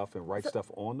stuff and write stuff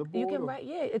on the board. You can write.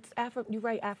 Yeah, it's you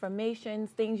write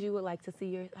affirmations, things you would like to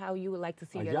see how you would like to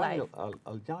see your life.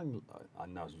 Ayana.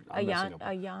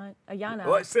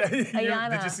 What say? Ayana.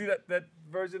 Did you see that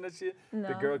version that she? No.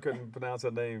 The girl couldn't pronounce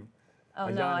her name. Oh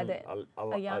no, I didn't.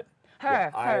 Ayana.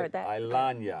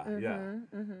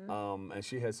 And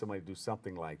she had somebody do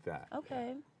something like that.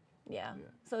 Okay. Yeah.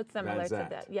 So it's similar to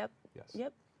that. Yep. Yes.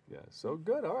 Yep. Yeah. So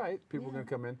good. All right. People are going to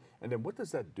come in. And then what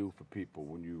does that do for people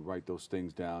when you write those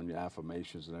things down, your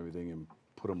affirmations and everything, and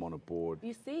put them on a board?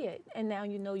 You see it, and now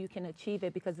you know you can achieve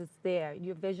it because it's there.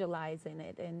 You're visualizing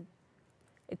it, and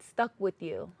it's stuck with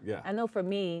you. Yeah. I know for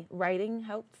me, writing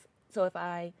helps. So if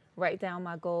I write down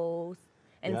my goals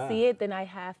and see it, then I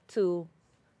have to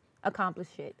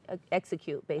accomplish it,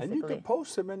 execute, basically. And you can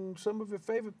post them in some of your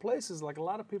favorite places. Like a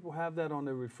lot of people have that on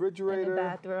their refrigerator. In the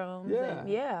bathrooms.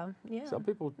 Yeah. Yeah. Some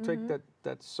people take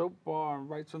that soap bar and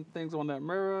write some things on that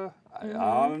mirror.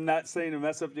 I'm not saying to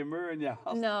mess up your mirror in your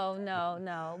house.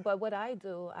 No. But what I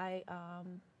do,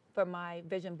 for my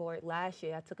vision board last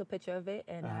year, I took a picture of it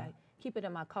and I keep it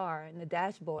in my car in the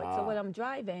dashboard. So when I'm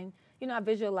driving, I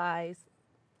visualize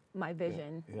my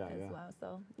vision as well.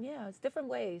 So yeah, it's different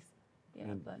ways. Yeah,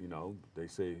 and they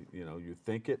say you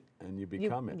think it and you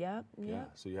become it. Yeah.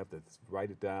 So you have to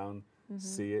write it down,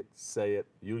 see it, say it,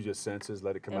 use your senses,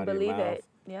 let it come out of your mouth. Believe it.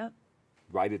 Yep.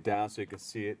 Write it down so you can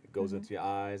see it. It goes into your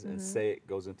eyes, and say it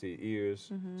goes into your ears.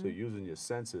 So you're using your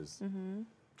senses.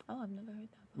 Oh, I've never heard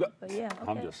that. But yeah, okay.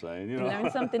 I'm just saying. You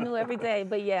learn something new every day.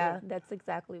 But yeah, that's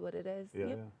exactly what it is.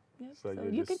 Yeah. Yep. So you're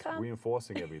you just can come.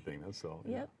 reinforcing everything. That's all.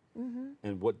 Yep.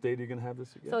 And what date are you going to have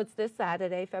this again? So it's this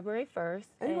Saturday, February 1st.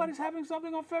 Anybody's having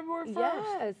something on February 1st?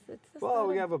 Yes. It's well,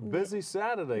 we have a busy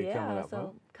Saturday coming up.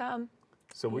 So come.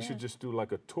 So we should just do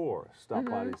like a tour, stop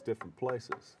by these different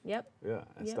places. Yep. Yeah,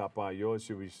 and stop by yours.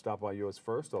 Should we stop by yours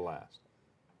first or last?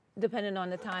 Depending on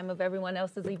the time of everyone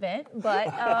else's event. But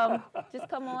just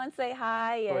come on, say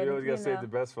hi. Well, you always got to save the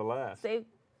best for last. It's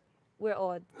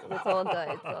all good.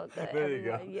 It's all good. There you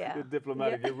go. Yeah. You're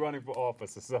diplomatic. You're running for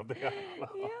office or something.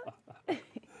 Yeah.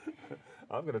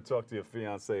 I'm going to talk to your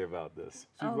fiance about this.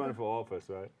 She's running for office,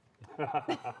 right?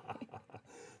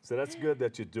 So that's good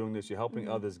that you're doing this. You're helping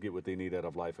others get what they need out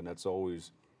of life, and that's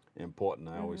always important.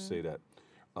 I always say that.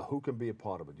 Who can be a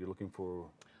part of it? You're looking for?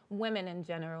 Women in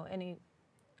general.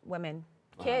 women,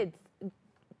 kids.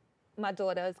 My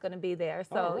daughter is going to be there.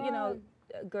 So, you know,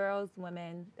 girls,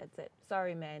 women, that's it.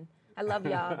 Sorry, men. I love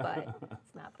y'all, but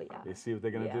it's not for y'all. You see what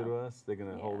they're going to do to us? They're going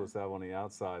to hold us out on the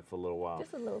outside for a little while.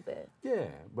 Just a little bit. Yeah,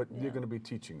 but you're going to be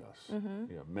teaching us. You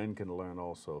know, men can learn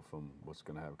also from what's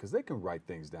going to happen, because they can write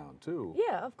things down too.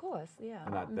 Yeah, of course, yeah.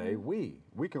 Not they, we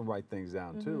can write things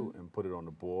down too and put it on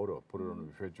the board or put it on the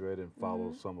refrigerator and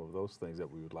follow some of those things that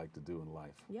we would like to do in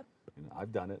life. Yep. You know,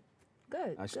 I've done it.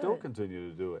 Good. I still continue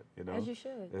to do it. You know, as you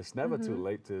should. It's never too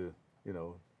late to, you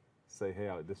know, say,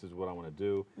 hey, this is what I want to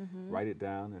do. Write it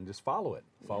down and just follow it.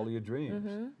 Follow your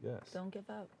dreams. Yes. Don't give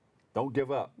up. Don't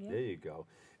give up. There you go.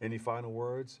 Any final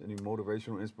words? Any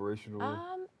motivational,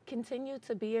 inspirational? Continue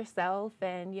to be yourself,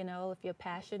 and you know, if your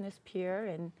passion is pure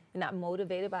and not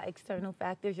motivated by external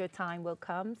factors, your time will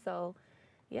come. So,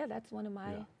 yeah, that's one of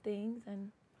my things.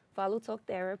 And follow Talk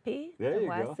Therapy,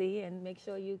 NYC, and make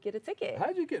sure you get a ticket.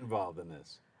 How'd you get involved in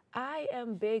this? I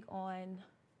am big on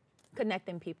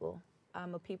connecting people.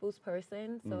 I'm a people's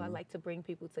person, so I like to bring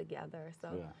people together. So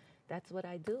that's what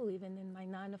I do, even in my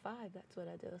 9 to 5. That's what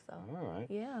I do. So all right.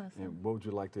 Yeah. So. And what would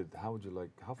you like to?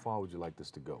 How far would you like this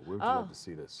to go? Where would you like to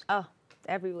see this? Oh,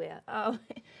 everywhere.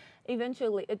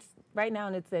 Eventually, right now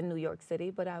it's in New York City,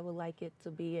 but I would like it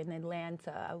to be in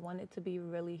Atlanta. I want it to be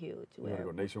really huge. You want to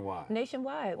go nationwide?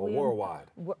 Nationwide. Or worldwide?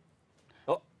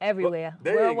 Everywhere.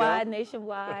 Worldwide,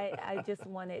 nationwide. I just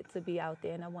want it to be out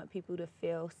there, and I want people to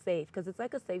feel safe, because it's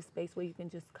like a safe space where you can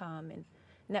just come and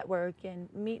network and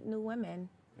meet new women.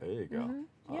 There you go.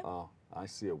 Yep. I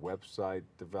see a website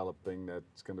developing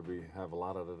that's going to have a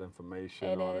lot of that information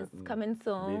it on is. it. And coming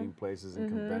soon. Meeting places and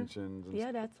conventions. And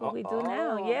yeah, that's what we do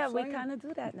now. Yeah, we saying. kind of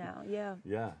do that now. Yeah.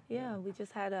 Yeah. We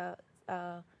just had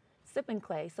a sipping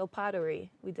clay, so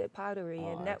pottery. We did pottery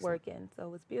and networking, so it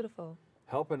was beautiful.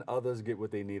 Helping others get what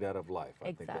they need out of life.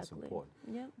 I think that's important.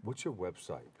 Yeah. What's your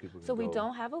website? People can So we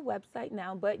don't have a website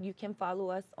now, but you can follow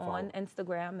us on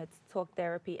Instagram. It's Talk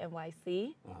Therapy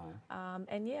NYC.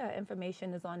 And yeah,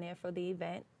 information is on there for the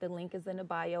event. The link is in the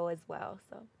bio as well.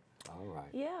 So. All right.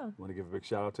 Yeah. Want to give a big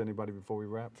shout out to anybody before we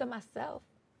wrap? To myself.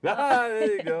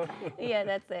 There you go. Yeah,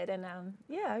 that's it. And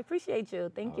yeah, I appreciate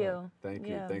you. Thank you. Thank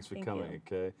you. Yeah, Thanks for coming,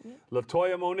 okay? Yeah.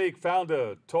 Latoya Monique,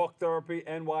 founder, Talk Therapy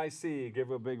NYC. Give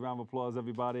her a big round of applause,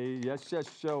 everybody. Yes,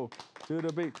 show. To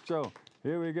the beat, show.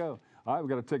 Here we go. All right, we've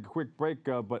got to take a quick break,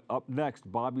 but up next,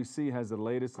 Bobby C has the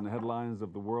latest in the headlines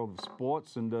of the world of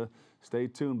sports, and stay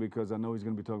tuned, because I know he's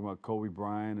going to be talking about Kobe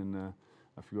Bryant and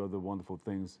a few other wonderful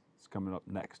things. It's coming up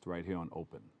next right here on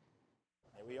Open.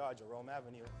 Here we are, Jerome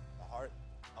Avenue, the heart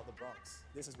of the Bronx.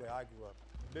 This is where I grew up.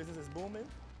 Business is booming,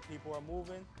 people are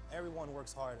moving, everyone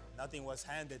works hard. Nothing was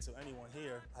handed to anyone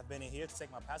here. I've been in here to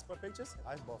take my passport pictures.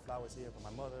 I bought flowers here for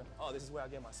my mother. Oh, this is where I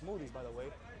get my smoothies, by the way.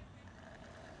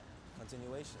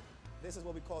 Continuation. This is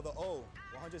what we call the O,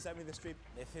 170th Street.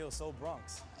 It feels so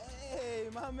Bronx. Hey,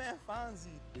 my man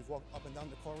Fonzie. We've walked up and down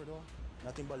the corridor,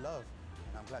 nothing but love.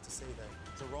 And I'm glad to say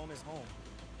that Jerome is home.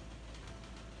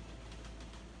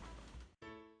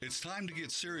 It's time to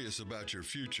get serious about your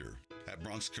future. At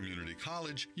Bronx Community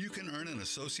College, you can earn an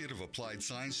Associate of Applied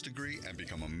Science degree and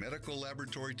become a medical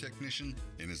laboratory technician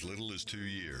in as little as 2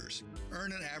 years.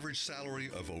 Earn an average salary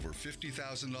of over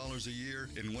 $50,000 a year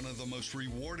in one of the most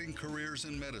rewarding careers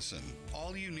in medicine.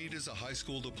 All you need is a high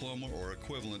school diploma or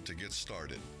equivalent to get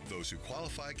started. Those who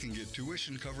qualify can get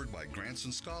tuition covered by grants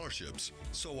and scholarships,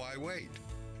 so why wait?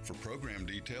 For program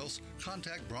details,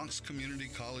 contact Bronx Community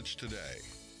College today.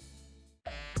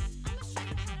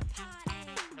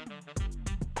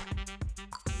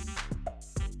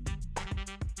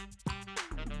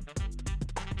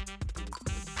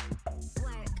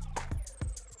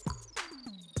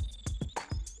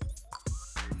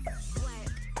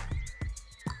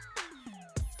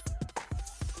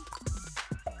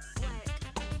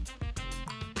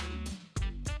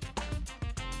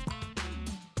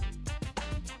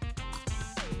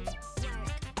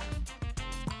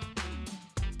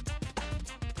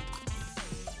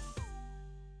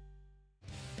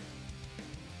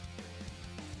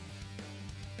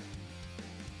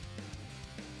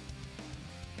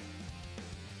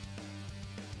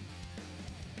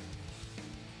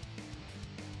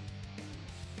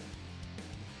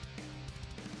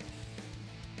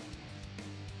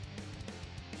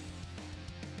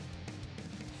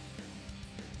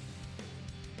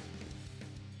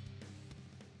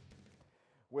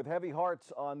 With heavy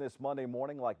hearts on this Monday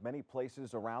morning, like many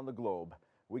places around the globe,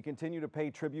 we continue to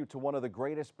pay tribute to one of the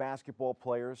greatest basketball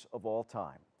players of all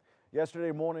time.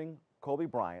 Yesterday morning, Kobe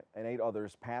Bryant and 8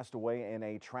 others passed away in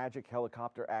a tragic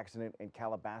helicopter accident in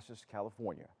Calabasas,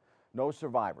 California. No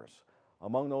survivors.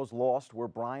 Among those lost were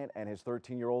Bryant and his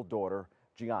 13-year-old daughter,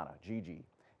 Gianna, Gigi,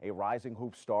 a rising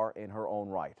hoop star in her own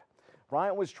right.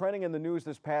 Bryant was trending in the news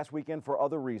this past weekend for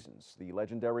other reasons. The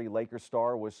legendary Lakers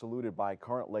star was saluted by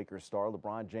current Lakers star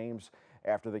LeBron James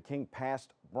after the King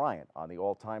passed Bryant on the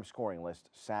all-time scoring list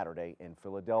Saturday in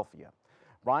Philadelphia.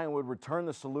 Bryant would return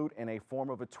the salute in a form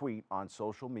of a tweet on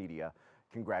social media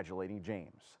congratulating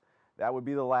James. That would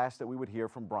be the last that we would hear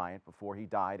from Bryant before he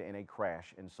died in a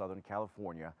crash in Southern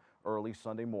California early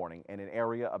Sunday morning in an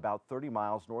area about 30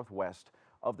 miles northwest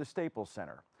of the Staples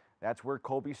Center. That's where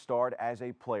Kobe starred as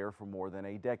a player for more than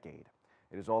a decade.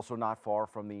 It is also not far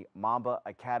from the Mamba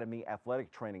Academy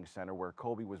Athletic Training Center, where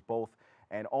Kobe was both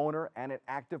an owner and an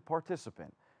active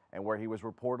participant, and where he was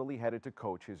reportedly headed to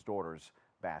coach his daughter's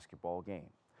basketball game.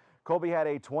 Kobe had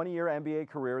a 20-year NBA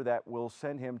career that will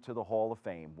send him to the Hall of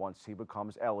Fame once he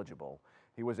becomes eligible.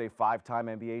 He was a 5-time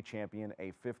NBA champion,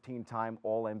 a 15-time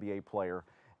All-NBA player,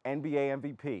 NBA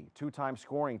MVP, 2-time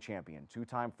scoring champion,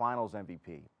 2-time Finals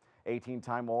MVP,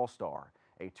 18-time All-Star,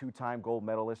 a 2-time gold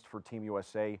medalist for Team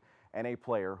USA, and a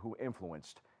player who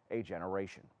influenced a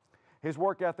generation. His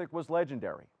work ethic was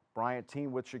legendary. Bryant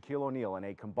teamed with Shaquille O'Neal in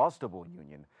a combustible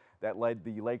union that led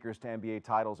the Lakers to NBA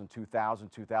titles in 2000,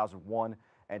 2001,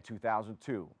 and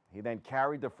 2002. He then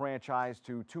carried the franchise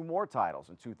to 2 more titles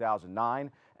in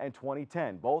 2009 and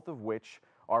 2010, both of which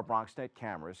our BronxNet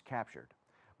cameras captured.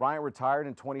 Bryant retired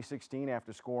in 2016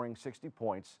 after scoring 60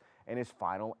 points in his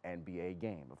final NBA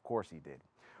game. Of course he did.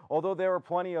 Although there are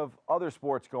plenty of other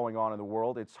sports going on in the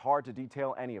world, it's hard to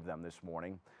detail any of them this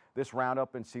morning. This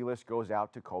roundup and C-list goes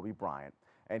out to Kobe Bryant,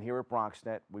 and here at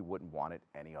BronxNet, we wouldn't want it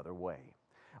any other way.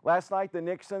 Last night, the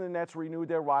Knicks and the Nets renewed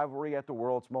their rivalry at the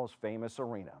world's most famous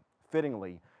arena.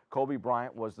 Fittingly, Kobe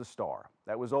Bryant was the star.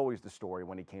 That was always the story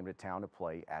when he came to town to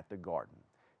play at the Garden.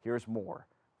 Here's more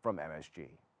from MSG.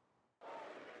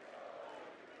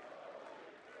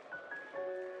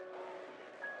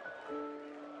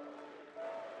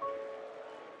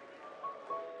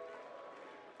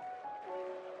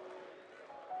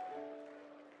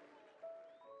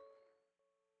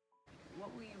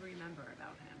 What will you remember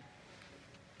about him?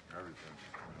 Everything.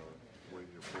 The way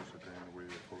he approached the game, the way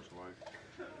he approached life,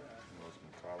 his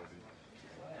mentality.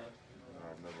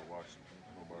 I've never watched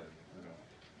nobody,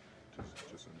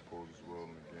 just impose his will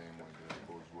in the game like that,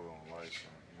 impose his will in life.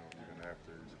 And, even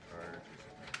after he retired,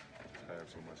 just have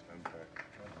so much impact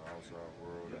on the outside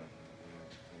world and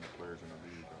the players in the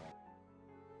league.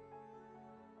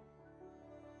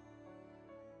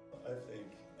 I think,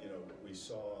 we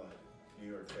saw New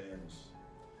York fans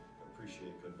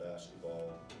appreciate good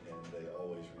basketball, and they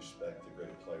always respect the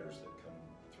great players that come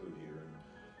through here.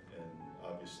 And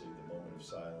obviously the moment of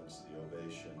silence, the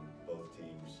ovation, both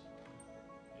teams,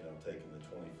 taking the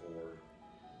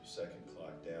 24-second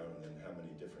clock down, and then how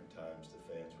many different times the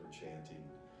fans were chanting,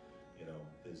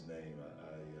 his name.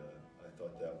 I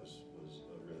thought that was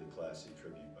a really classy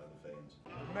tribute by the fans.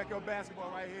 Mecca of basketball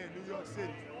right here in New York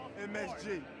City,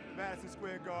 MSG, Madison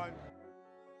Square Garden.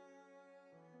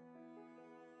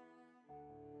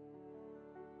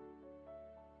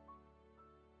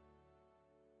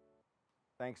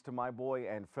 Thanks to my boy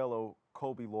and fellow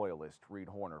Kobe loyalist, Reed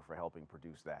Horner, for helping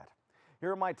produce that.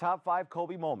 Here are my top 5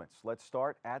 Kobe moments. Let's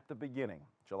start at the beginning.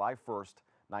 July 1st,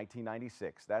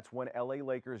 1996. That's when LA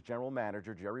Lakers general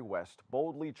manager Jerry West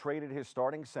boldly traded his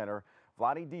starting center,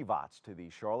 Vlade Divac, to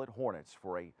the Charlotte Hornets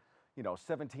for a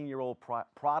 17-year-old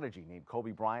prodigy named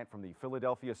Kobe Bryant from the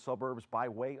Philadelphia suburbs by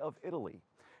way of Italy.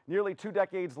 Nearly 2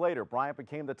 decades later, Bryant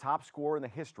became the top scorer in the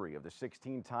history of the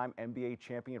 16-time NBA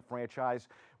champion franchise,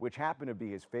 which happened to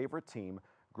be his favorite team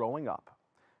growing up.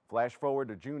 Flash forward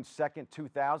to June 2nd,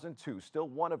 2002, still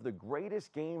one of the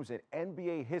greatest games in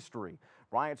NBA history.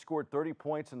 Bryant scored 30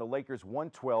 points in the Lakers'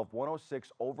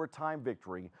 112-106 overtime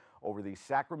victory over the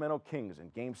Sacramento Kings in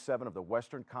Game 7 of the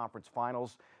Western Conference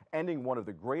Finals, ending one of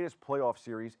the greatest playoff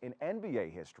series in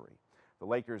NBA history. The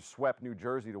Lakers swept New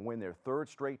Jersey to win their 3rd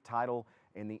straight title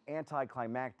in the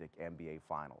anticlimactic NBA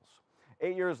Finals.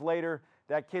 8 years later,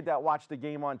 that kid that watched the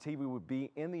game on TV would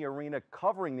be in the arena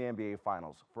covering the NBA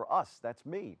Finals. For us, that's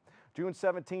me. June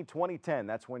 17, 2010,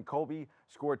 that's when Kobe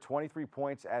scored 23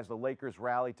 points as the Lakers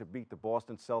rallied to beat the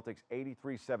Boston Celtics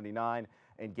 83-79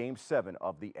 in Game 7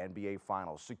 of the NBA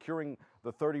Finals, securing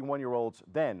the 31-year-old's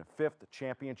then 5th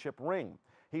championship ring.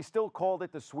 He still called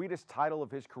it the sweetest title of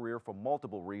his career for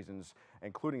multiple reasons,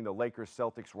 including the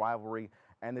Lakers-Celtics rivalry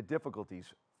and the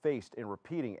difficulties faced in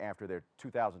repeating after their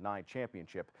 2009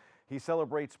 championship. He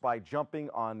celebrates by jumping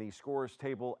on the scorer's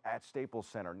table at Staples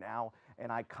Center, now an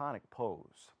iconic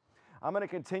pose. I'm going to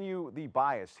continue the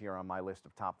bias here on my list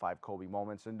of top 5 Kobe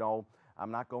moments, and no,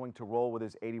 I'm not going to roll with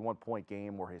his 81-point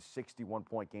game or his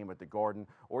 61-point game at the Garden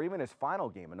or even his final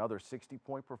game, another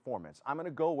 60-point performance. I'm going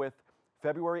to go with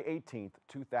February 18th,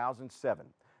 2007.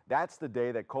 That's the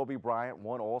day that Kobe Bryant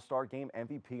won All-Star Game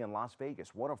MVP in Las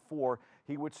Vegas, one of 4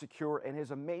 he would secure in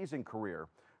his amazing career.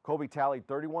 Kobe tallied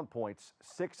 31 points,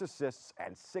 6 assists,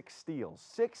 and 6 steals.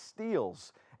 6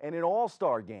 steals in an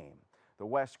All-Star game. The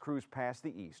West cruised past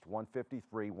the East,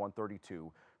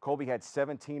 153-132. Kobe had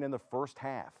 17 in the first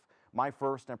half. My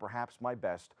first and perhaps my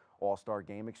best All-Star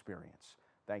Game experience.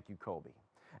 Thank you, Kobe.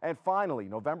 And finally,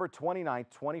 November 29,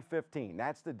 2015,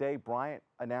 that's the day Bryant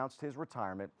announced his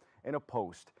retirement in a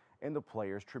post in the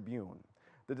Players Tribune.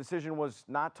 The decision was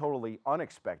not totally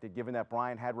unexpected, given that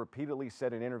Bryant had repeatedly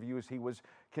said in interviews he was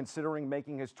considering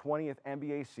making his 20th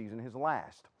NBA season his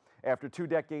last. After 2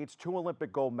 decades, 2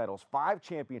 Olympic gold medals, 5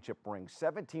 championship rings,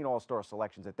 17 All-Star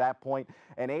selections at that point,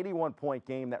 an 81-point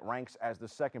game that ranks as the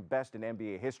second best in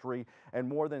NBA history, and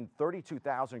more than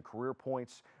 32,000 career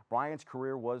points, Bryant's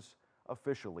career was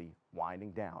officially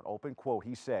winding down. Open quote,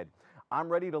 he said, "I'm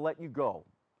ready to let you go.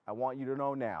 I want you to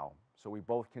know now so we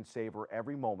both can savor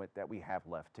every moment that we have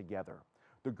left together.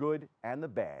 The good and the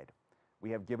bad. We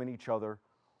have given each other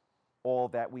all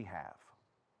that we have."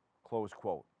 Close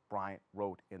quote. Bryant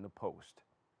wrote in the post.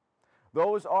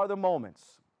 Those are the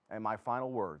moments and my final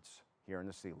words here in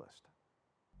the C-List.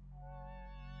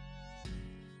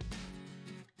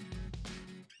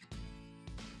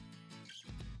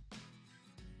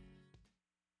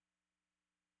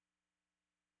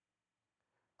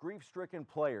 Grief-stricken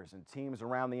players and teams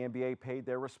around the NBA paid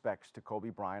their respects to Kobe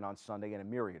Bryant on Sunday in a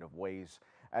myriad of ways,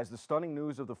 as the stunning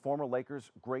news of the former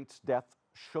Lakers great's death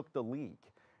shook the league.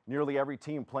 Nearly every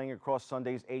team playing across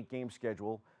Sunday's 8-game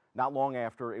schedule, not long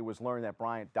after it was learned that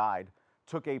Bryant died,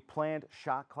 took a planned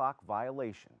shot clock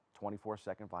violation,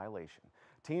 24-second violation.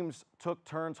 Teams took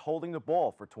turns holding the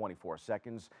ball for 24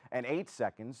 seconds and 8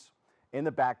 seconds in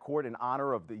the backcourt in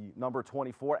honor of the number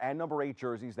 24 and number 8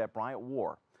 jerseys that Bryant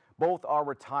wore. Both are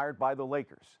retired by the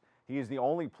Lakers. He is the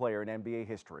only player in NBA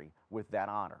history with that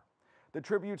honor. The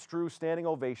tributes drew standing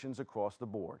ovations across the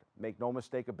board. Make no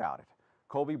mistake about it.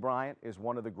 Kobe Bryant is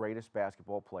one of the greatest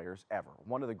basketball players ever,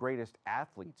 one of the greatest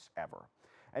athletes ever.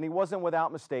 And he wasn't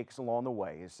without mistakes along the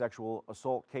way. His sexual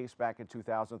assault case back in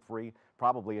 2003,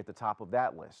 probably at the top of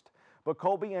that list. But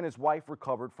Kobe and his wife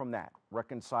recovered from that,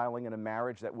 reconciling in a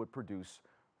marriage that would produce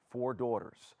 4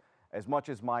 daughters. As much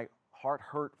as my heart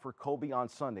hurt for Kobe on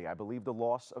Sunday, I believe the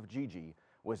loss of Gigi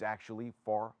was actually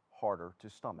far harder to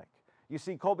stomach. You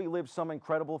see, Kobe lived some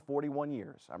incredible 41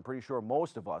 years. I'm pretty sure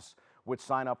most of us would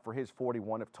sign up for his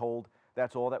 41 if told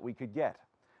that's all that we could get.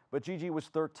 But Gigi was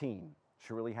 13.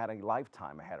 She really had a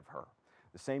lifetime ahead of her.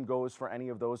 The same goes for any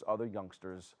of those other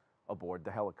youngsters aboard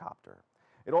the helicopter.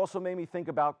 It also made me think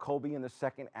about Kobe in the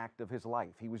second act of his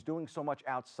life. He was doing so much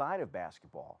outside of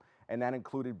basketball, and that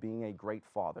included being a great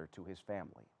father to his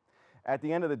family. At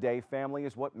the end of the day, family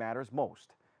is what matters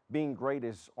most. Being great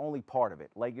is only part of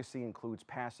it. Legacy includes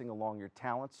passing along your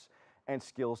talents and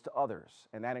skills to others,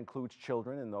 and that includes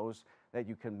children and those that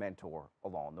you can mentor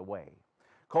along the way.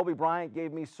 Kobe Bryant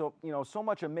gave me so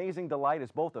much amazing delight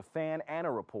as both a fan and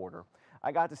a reporter.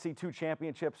 I got to see 2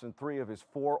 championships and 3 of his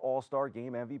 4 All-Star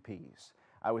Game MVPs.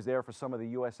 I was there for some of the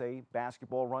USA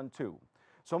basketball run too.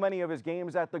 So many of his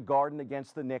games at the Garden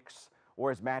against the Knicks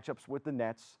or his matchups with the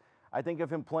Nets. I think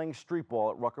of him playing street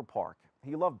ball at Rucker Park.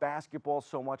 He loved basketball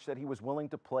so much that he was willing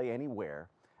to play anywhere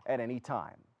at any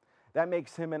time. That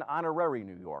makes him an honorary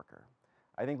New Yorker.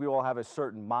 I think we all have a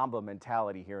certain Mamba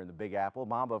mentality here in the Big Apple.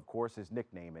 Mamba, of course, his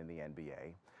nickname in the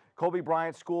NBA. Kobe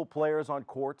Bryant schooled players on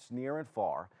courts near and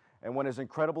far, and when his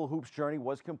incredible hoops journey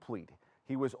was complete,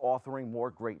 he was authoring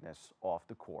more greatness off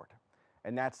the court.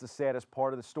 And that's the saddest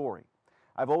part of the story.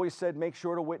 I've always said make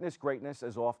sure to witness greatness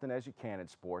as often as you can in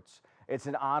sports. It's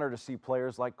an honor to see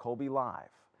players like Kobe live.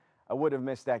 I would have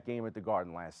missed that game at the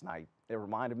Garden last night. It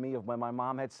reminded me of when my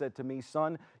mom had said to me,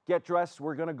 "Son, get dressed,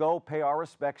 we're going to go pay our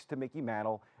respects to Mickey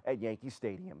Mantle at Yankee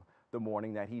Stadium the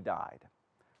morning that he died."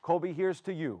 Kobe, here's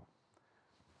to you.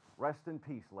 Rest in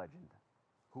peace, legend.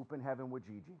 Hoop in heaven with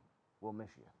Gigi. We'll miss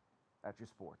you. That's your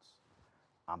sports.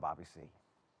 I'm Bobby C.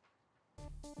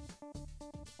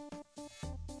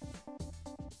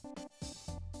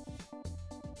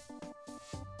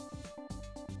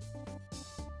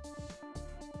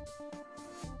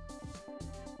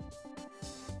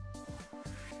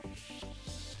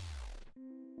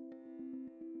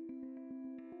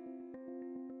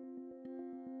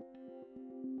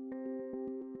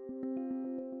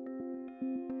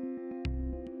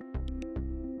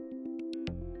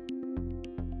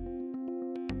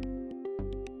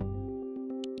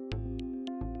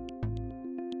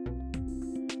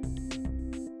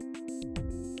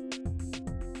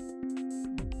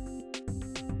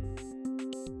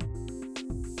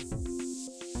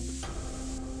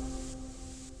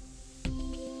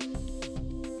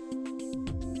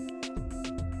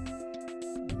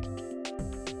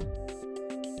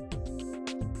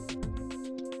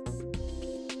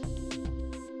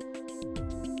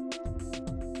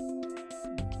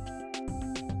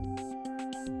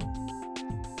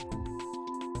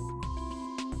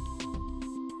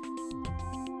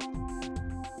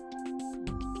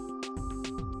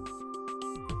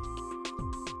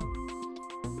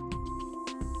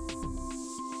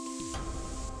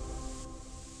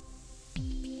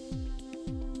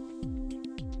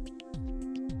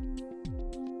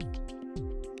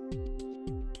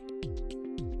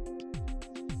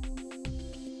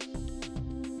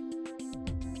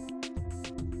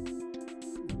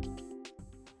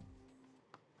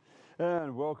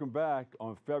 And welcome back.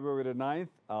 On February the 9th,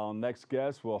 our next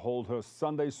guest will hold her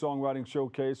Sunday Songwriting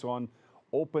Showcase on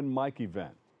Open Mic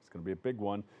event. It's going to be a big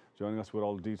one. Joining us with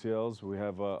all the details, we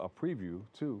have a preview,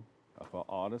 too, of our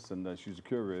artist, and she's a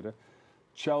curator,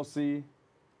 Chelsea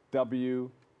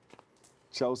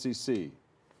C.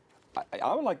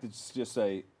 I would like to just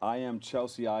say, I am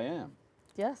Chelsea, I am.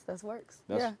 Yes, that works.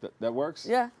 That works?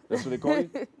 Yeah. That's what they call you?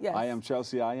 Yes. I am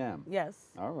Chelsea, I am. Yes.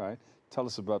 All right. Tell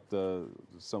us about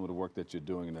some of the work that you're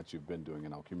doing and that you've been doing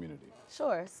in our community.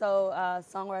 Sure. So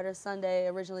Songwriter Sunday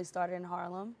originally started in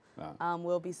Harlem.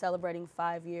 We'll be celebrating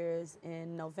 5 years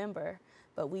in November,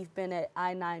 but we've been at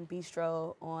I-9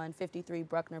 Bistro on 53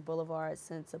 Bruckner Boulevard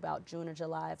since about June or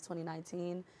July of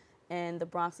 2019. And the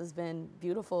Bronx has been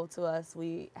beautiful to us.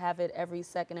 We have it every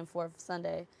second and fourth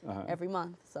Sunday every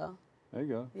month. So there you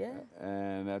go. Yeah.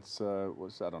 And that's,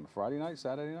 what's that, on a Friday night,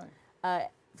 Saturday night?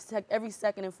 Every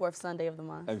second and fourth Sunday of the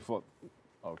month. Every fourth.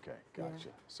 Okay, gotcha.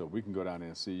 Yeah. So we can go down there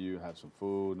and see you, have some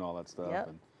food and all that stuff. Yep,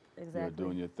 and exactly. You're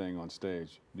doing your thing on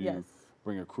stage. Do Yes. you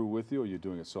bring a crew with you, or you're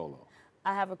doing it solo?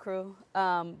 I have a crew,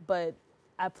 but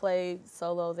I play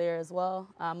solo there as well.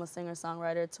 I'm a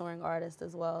singer-songwriter, touring artist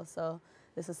as well. So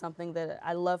this is something that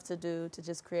I love to do, to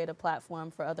just create a platform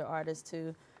for other artists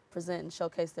to present and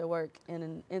showcase their work in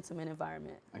an intimate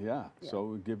environment. Yeah. So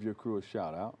we'll give your crew a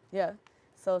shout out. Yeah.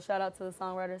 So shout out to the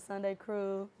Songwriter Sunday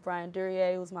crew, Brian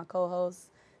Duryea, who's my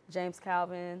co-host, James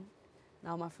Calvin,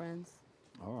 and all my friends.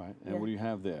 All right. And what do you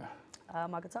have there?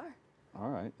 My guitar. All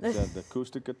right. Is that the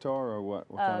acoustic guitar or what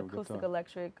kind of guitar? Acoustic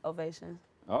electric Ovation.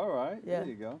 All right. Yeah. There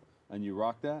you go. And you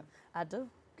rock that? I do.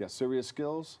 Got serious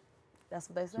skills? That's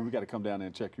what they say. So we got to come down there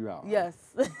and check you out. Right? Yes.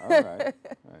 All right. All right.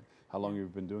 How long have you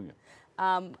been doing it?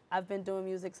 I've been doing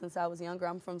music since I was younger.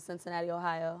 I'm from Cincinnati,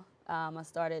 Ohio. I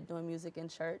started doing music in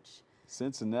church.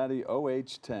 Cincinnati,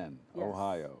 OH10, Yes.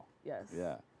 Ohio. Yes.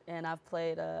 Yeah. And I've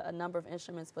played a number of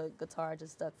instruments, but guitar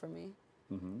just stuck for me.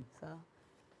 So,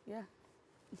 yeah.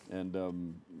 And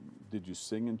did you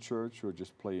sing in church or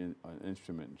just play an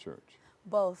instrument in church?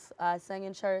 Both. I sang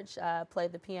in church. I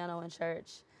played the piano in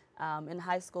church. In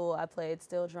high school, I played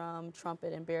steel drum,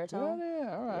 trumpet, and baritone. Oh,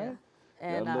 yeah, all right. Yeah.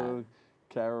 And got a little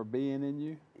Caribbean in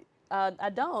you? I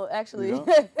don't, actually. You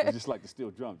don't? You just like the steel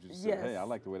drums. You just say, hey, I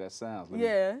like the way that sounds.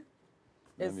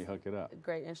 Let me hook it up. A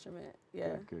great instrument,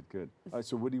 yeah. Good. All right,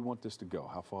 so where do you want this to go?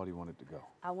 How far do you want it to go?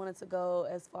 I want it to go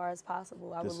as far as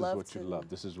possible. I this would love to. This is what you love.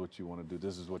 This is what you want to do.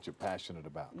 This is what you're passionate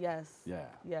about. Yes. Yeah.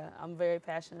 Yeah, I'm very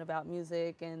passionate about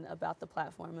music and about the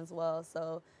platform as well.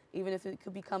 So even if it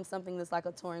could become something that's like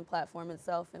a touring platform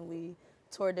itself, and we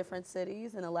tour different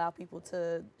cities and allow people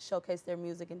to showcase their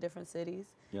music in different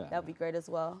cities, that would be great as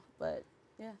well. But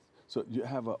yeah. So you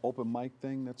have an open mic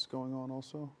thing that's going on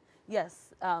also? Yes.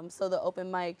 So the open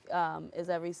mic is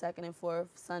every second and fourth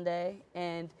Sunday,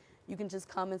 and you can just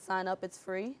come and sign up. It's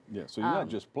free. Yeah. So you're not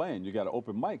just playing. You got an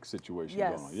open mic situation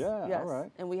going on. Yeah. Yes. All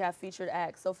right. And we have featured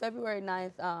acts. So February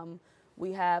 9th,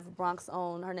 we have Bronx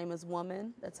own. Her name is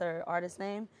Woman. That's her artist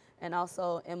name. And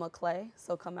also Emma Clay.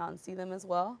 So come out and see them as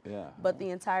well. Yeah. But the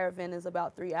entire event is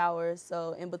about 3 hours.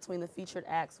 So in between the featured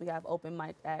acts, we have open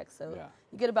mic acts. So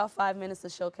you get about 5 minutes to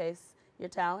showcase your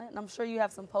talent. And I'm sure you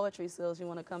have some poetry skills you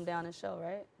want to come down and show,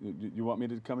 right? You want me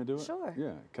to come and do it? Sure.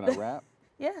 Yeah. Can I rap?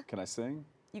 Yeah. Can I sing?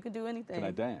 You can do anything. Can I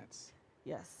dance?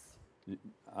 Yes.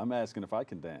 I'm asking if I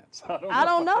can dance. I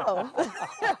don't know.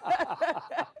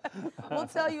 We'll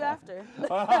tell you after.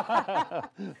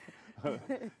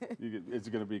 Is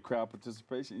it going to be crowd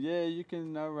participation? Yeah, you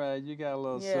can. All right, you got a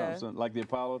little something like the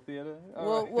Apollo Theater.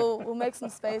 We'll make some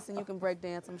space and you can break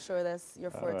dance. I'm sure that's your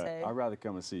forte. Right. I'd rather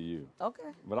come and see you. Okay.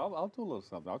 But I'll do a little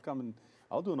something. I'll come and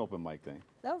I'll do an open mic thing.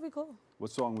 That would be cool. What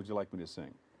song would you like me to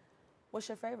sing? What's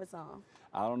your favorite song?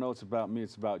 I don't know. It's about me.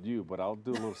 It's about you. But I'll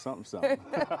do a little something.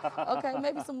 Okay,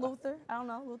 maybe some Luther. I don't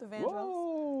know, Luther Vandross.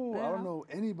 Whoa! I don't know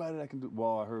anybody that can do.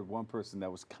 Well, I heard one person that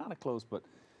was kind of close, but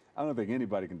I don't think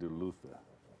anybody can do Luther.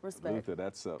 Respect. Luther,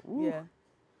 that's yeah.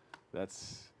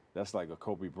 That's like a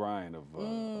Kobe Bryant of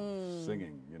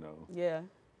singing, you know. Yeah.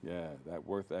 Yeah, that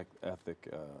worth ethic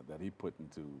that he put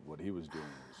into what he was doing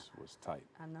was tight.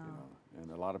 I know. You know.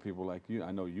 And a lot of people like you,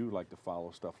 I know you like to follow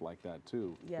stuff like that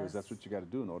too. Yes. Because that's what you got to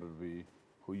do in order to be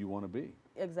who you want to be.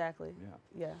 Exactly.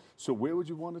 Yeah. Yeah. So where would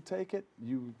you want to take it?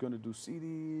 You going to do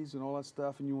CDs and all that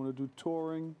stuff, and you want to do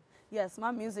touring? Yes,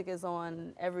 my music is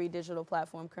on every digital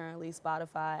platform currently,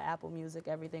 Spotify, Apple Music,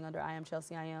 everything under I Am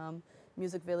Chelsea I Am.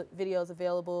 Music videos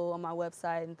available on my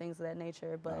website and things of that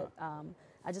nature. But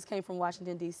I just came from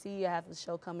Washington, D.C. I have a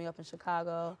show coming up in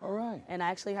Chicago. All right. And I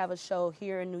actually have a show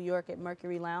here in New York at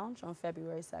Mercury Lounge on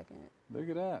February 2nd. Look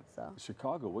at that. So.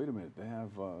 Chicago, wait a minute. They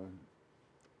have,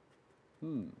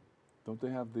 don't they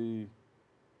have the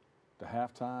the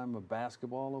halftime of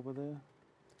basketball over there?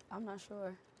 I'm not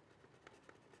sure.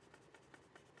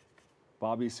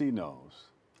 Bobby C knows,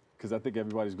 because I think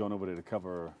everybody's going over there to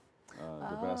cover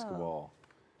the basketball.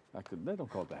 They don't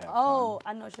call it the halftime. Oh,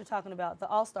 I know what you're talking about. The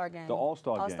All-Star game. The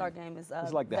All-Star game. All-Star game is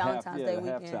it's like the Valentine's Day the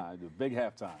weekend. halftime, the big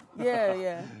halftime. Yeah,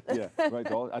 yeah. Yeah, right.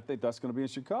 I think that's going to be in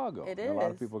Chicago. It A lot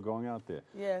of is. people are going out there.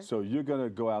 Yeah. So you're going to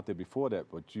go out there before that,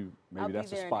 but maybe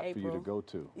that's a there in spot for you to April. go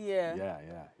to. Yeah.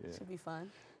 Yeah. Should be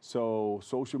fun. So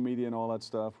social media and all that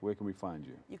stuff, where can we find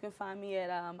you? You can find me at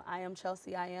I am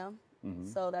Chelsea I am. Mm-hmm.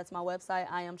 So that's my website,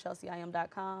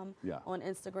 IamChelseaIam.com. Yeah. On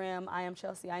Instagram, I am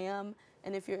Chelsea I am.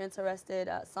 And if you're interested,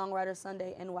 Songwriter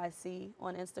Sunday NYC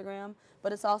on Instagram.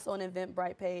 But it's also an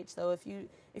Eventbrite page. So if you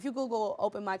Google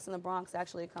open mics in the Bronx,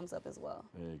 actually it comes up as well.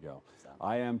 There you go. So.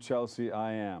 I am Chelsea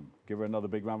I am. Give her another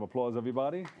big round of applause,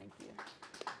 everybody. Thank you.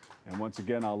 And once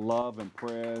again, our love and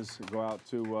prayers go out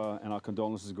to, and our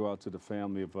condolences go out to the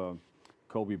family of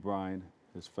Kobe Bryant,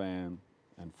 his fam,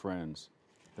 and friends.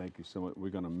 Thank you so much. We're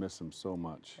going to miss him so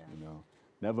much, you know.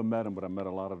 Never met him, but I met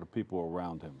a lot of the people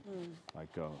around him,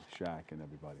 like Shaq and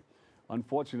everybody.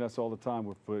 Unfortunately, that's all the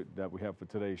time that we have for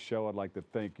today's show. I'd like to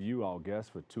thank you, our guests,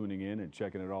 for tuning in and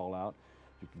checking it all out.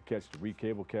 You can catch the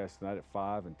recablecast tonight at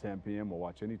 5 and 10 p.m. or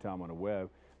watch anytime on the web,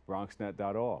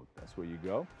 bronxnet.org. That's where you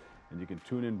go. And you can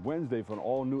tune in Wednesday for an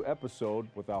all-new episode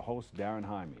with our host, Darren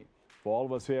Jaime. For all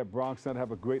of us here at BronxNet,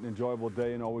 have a great and enjoyable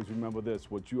day, and always remember this: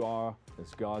 what you are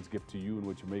is God's gift to you, and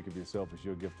what you make of yourself is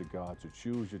your gift to God. So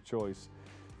choose your choice,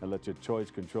 and let your choice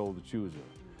control the chooser.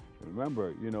 And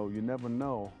remember, you know, you never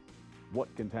know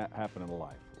what can happen in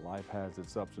life. Life has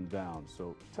its ups and downs,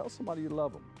 so tell somebody you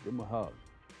love them. Give them a hug.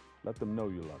 Let them know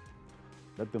you love them.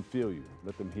 Let them feel you.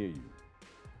 Let them hear you.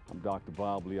 I'm Dr.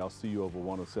 Bob Lee. I'll see you over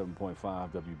 107.5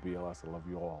 WBLS. I love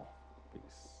you all.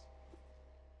 Peace.